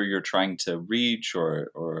reader you're trying to reach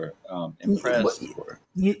or impress?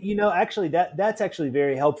 Actually, that's actually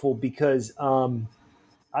very helpful because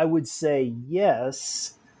I would say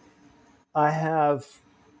yes. I have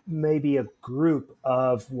maybe a group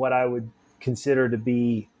of what I would consider to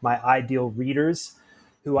be my ideal readers,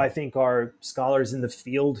 who I think are scholars in the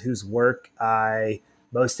field whose work I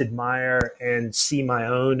most admire and see my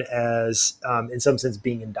own as, in some sense,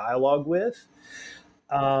 being in dialogue with.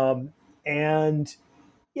 And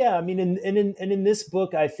yeah, I mean, in this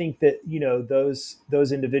book, I think that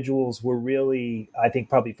those individuals were really, I think,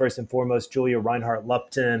 probably first and foremost Julia Reinhardt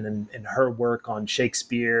Lupton and her work on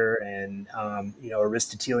Shakespeare and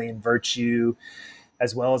Aristotelian virtue,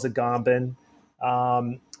 as well as Agamben.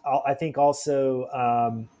 I think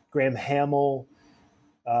also Graham Hamill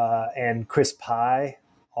and Chris Pye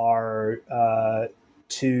are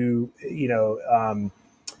two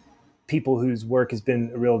people whose work has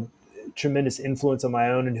been a real tremendous influence on my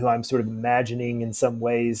own, and who I'm sort of imagining in some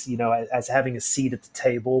ways, as having a seat at the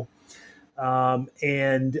table. I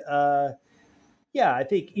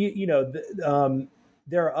think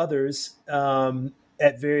there are others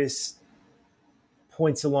at various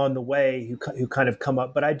points along the way who kind of come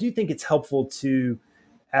up, but I do think it's helpful to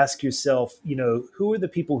ask yourself, who are the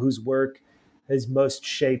people whose work has most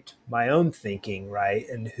shaped my own thinking, right?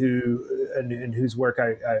 And whose work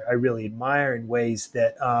I really admire in ways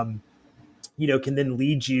that can then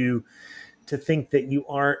lead you to think that you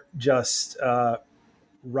aren't just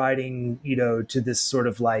writing, to this sort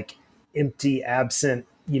of like empty, absent,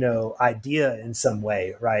 idea in some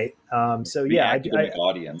way, right? The academic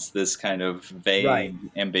audience, this kind of vague, right,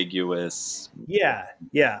 ambiguous. Yeah,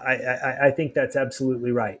 I think that's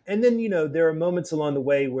absolutely right. And then there are moments along the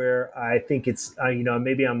way where I think it's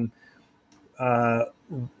maybe I'm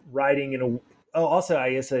writing in a. Oh, also,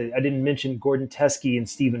 I guess I didn't mention Gordon Teskey and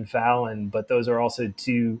Stephen Fallon, but those are also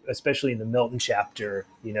two, especially in the Milton chapter,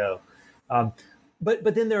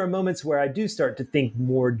 But then there are moments where I do start to think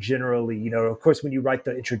more generally, of course, when you write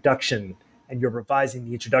the introduction and you're revising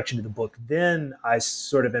the introduction to the book, then I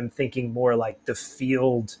sort of am thinking more like the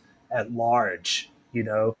field at large,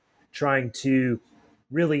 trying to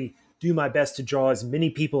really do my best to draw as many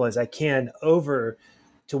people as I can over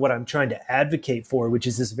to what I'm trying to advocate for, which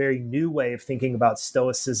is this very new way of thinking about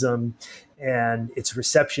Stoicism and its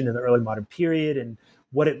reception in the early modern period, and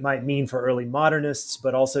what it might mean for early modernists,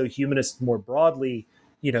 but also humanists more broadly,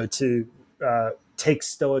 to take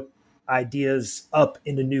Stoic ideas up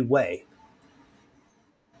in a new way.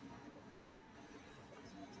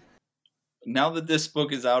 Now that this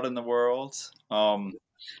book is out in the world,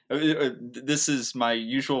 this is my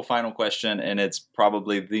usual final question, and it's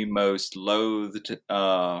probably the most loathed,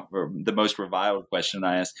 or the most reviled question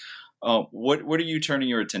I ask. What are you turning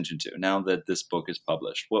your attention to now that this book is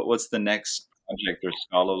published? What's the next subject or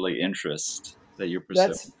scholarly interest that you're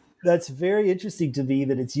pursuing? That's very interesting to me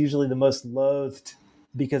that it's usually the most loathed,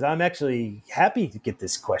 because I'm actually happy to get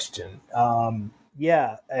this question. I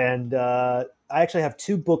actually have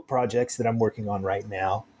two book projects that I'm working on right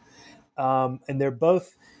now. And they're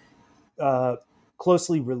both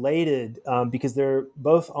closely related because they're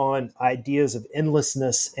both on ideas of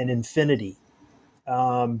endlessness and infinity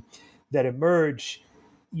that emerge,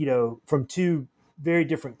 from two very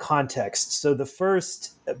different contexts. So the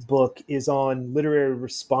first book is on literary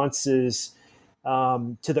responses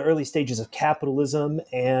to the early stages of capitalism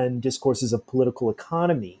and discourses of political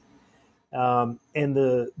economy. And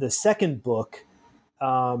the second book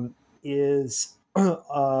is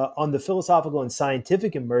on the philosophical and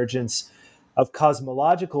scientific emergence of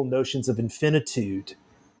cosmological notions of infinitude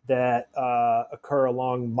that occur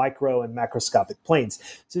along micro and macroscopic planes.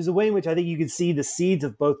 So there's a way in which I think you can see the seeds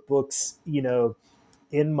of both books,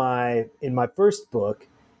 in my first book.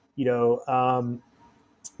 The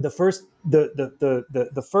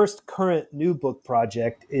first current new book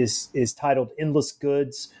project is titled Endless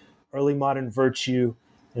Goods, Early Modern Virtue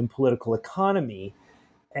and Political Economy.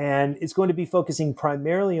 And it's going to be focusing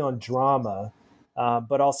primarily on drama,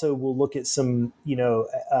 but also we'll look at some,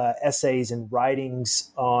 essays and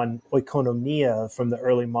writings on oikonomia from the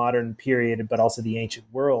early modern period, but also the ancient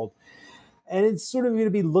world. And it's sort of going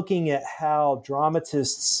to be looking at how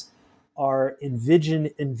dramatists are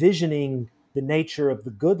envisioning the nature of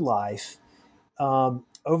the good life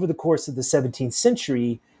over the course of the 17th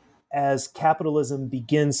century as capitalism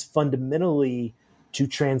begins fundamentally to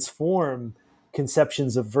transform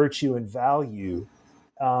conceptions of virtue and value.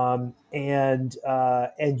 And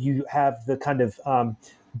you have the kind of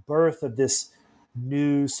birth of this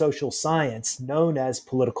new social science known as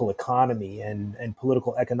political economy and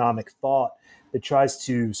political economic thought that tries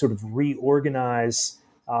to sort of reorganize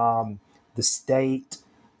the state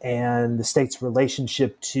and the state's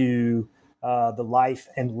relationship to the life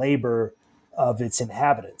and labor of its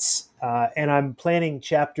inhabitants. And I'm planning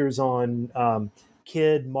chapters on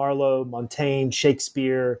Kidd, Marlowe, Montaigne,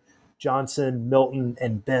 Shakespeare, Johnson, Milton,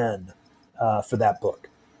 and Ben for that book.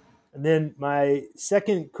 And then my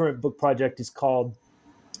second current book project is called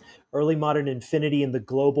Early Modern Infinity and the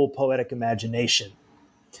Global Poetic Imagination.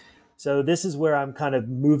 So this is where I'm kind of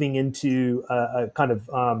moving into a kind of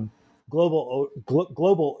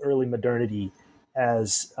global early modernity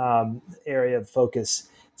as area of focus.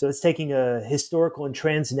 So it's taking a historical and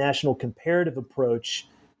transnational comparative approach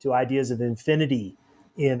to ideas of infinity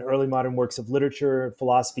in early modern works of literature,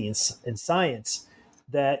 philosophy, and science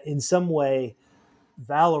that in some way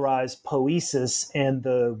valorize poesis and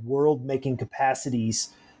the world-making capacities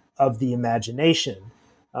of the imagination.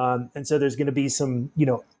 And so there's going to be some,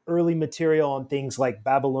 early material on things like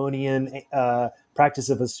Babylonian practice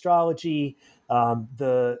of astrology,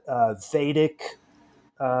 the Vedic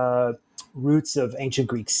roots of ancient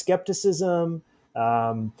Greek skepticism,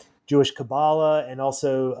 Jewish Kabbalah, and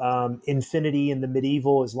also infinity in the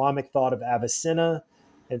medieval Islamic thought of Avicenna,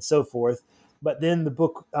 and so forth. But then the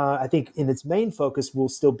book, I think, in its main focus will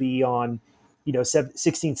still be on,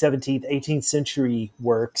 16th, 17th, 18th century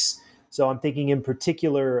works. So I'm thinking in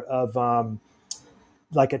particular of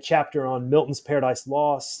like a chapter on Milton's Paradise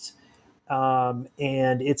Lost,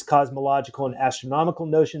 and its cosmological and astronomical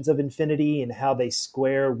notions of infinity and how they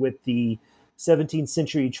square with the 17th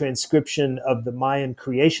century transcription of the Mayan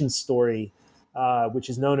creation story, which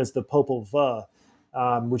is known as the Popol Vuh,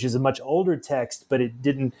 which is a much older text, but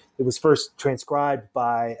it was first transcribed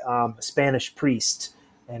by a Spanish priest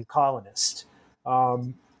and colonist.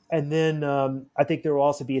 And then I think there will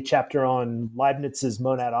also be a chapter on Leibniz's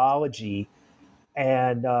monadology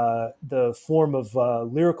and the form of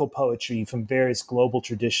lyrical poetry from various global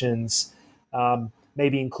traditions,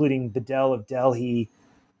 maybe including Bedell of Delhi,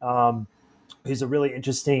 who's a really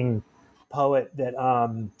interesting poet that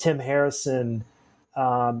Tim Harrison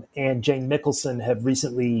and Jane Mickelson have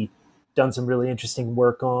recently done some really interesting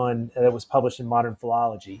work on that was published in Modern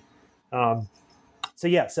Philology.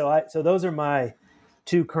 So those are my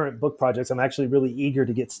two current book projects. I'm actually really eager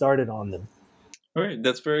to get started on them. All right,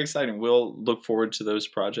 that's very exciting. We'll look forward to those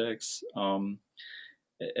projects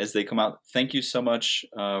as they come out. Thank you so much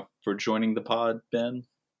for joining the pod, Ben.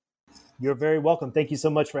 You're very welcome. Thank you so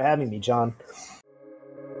much for having me, John.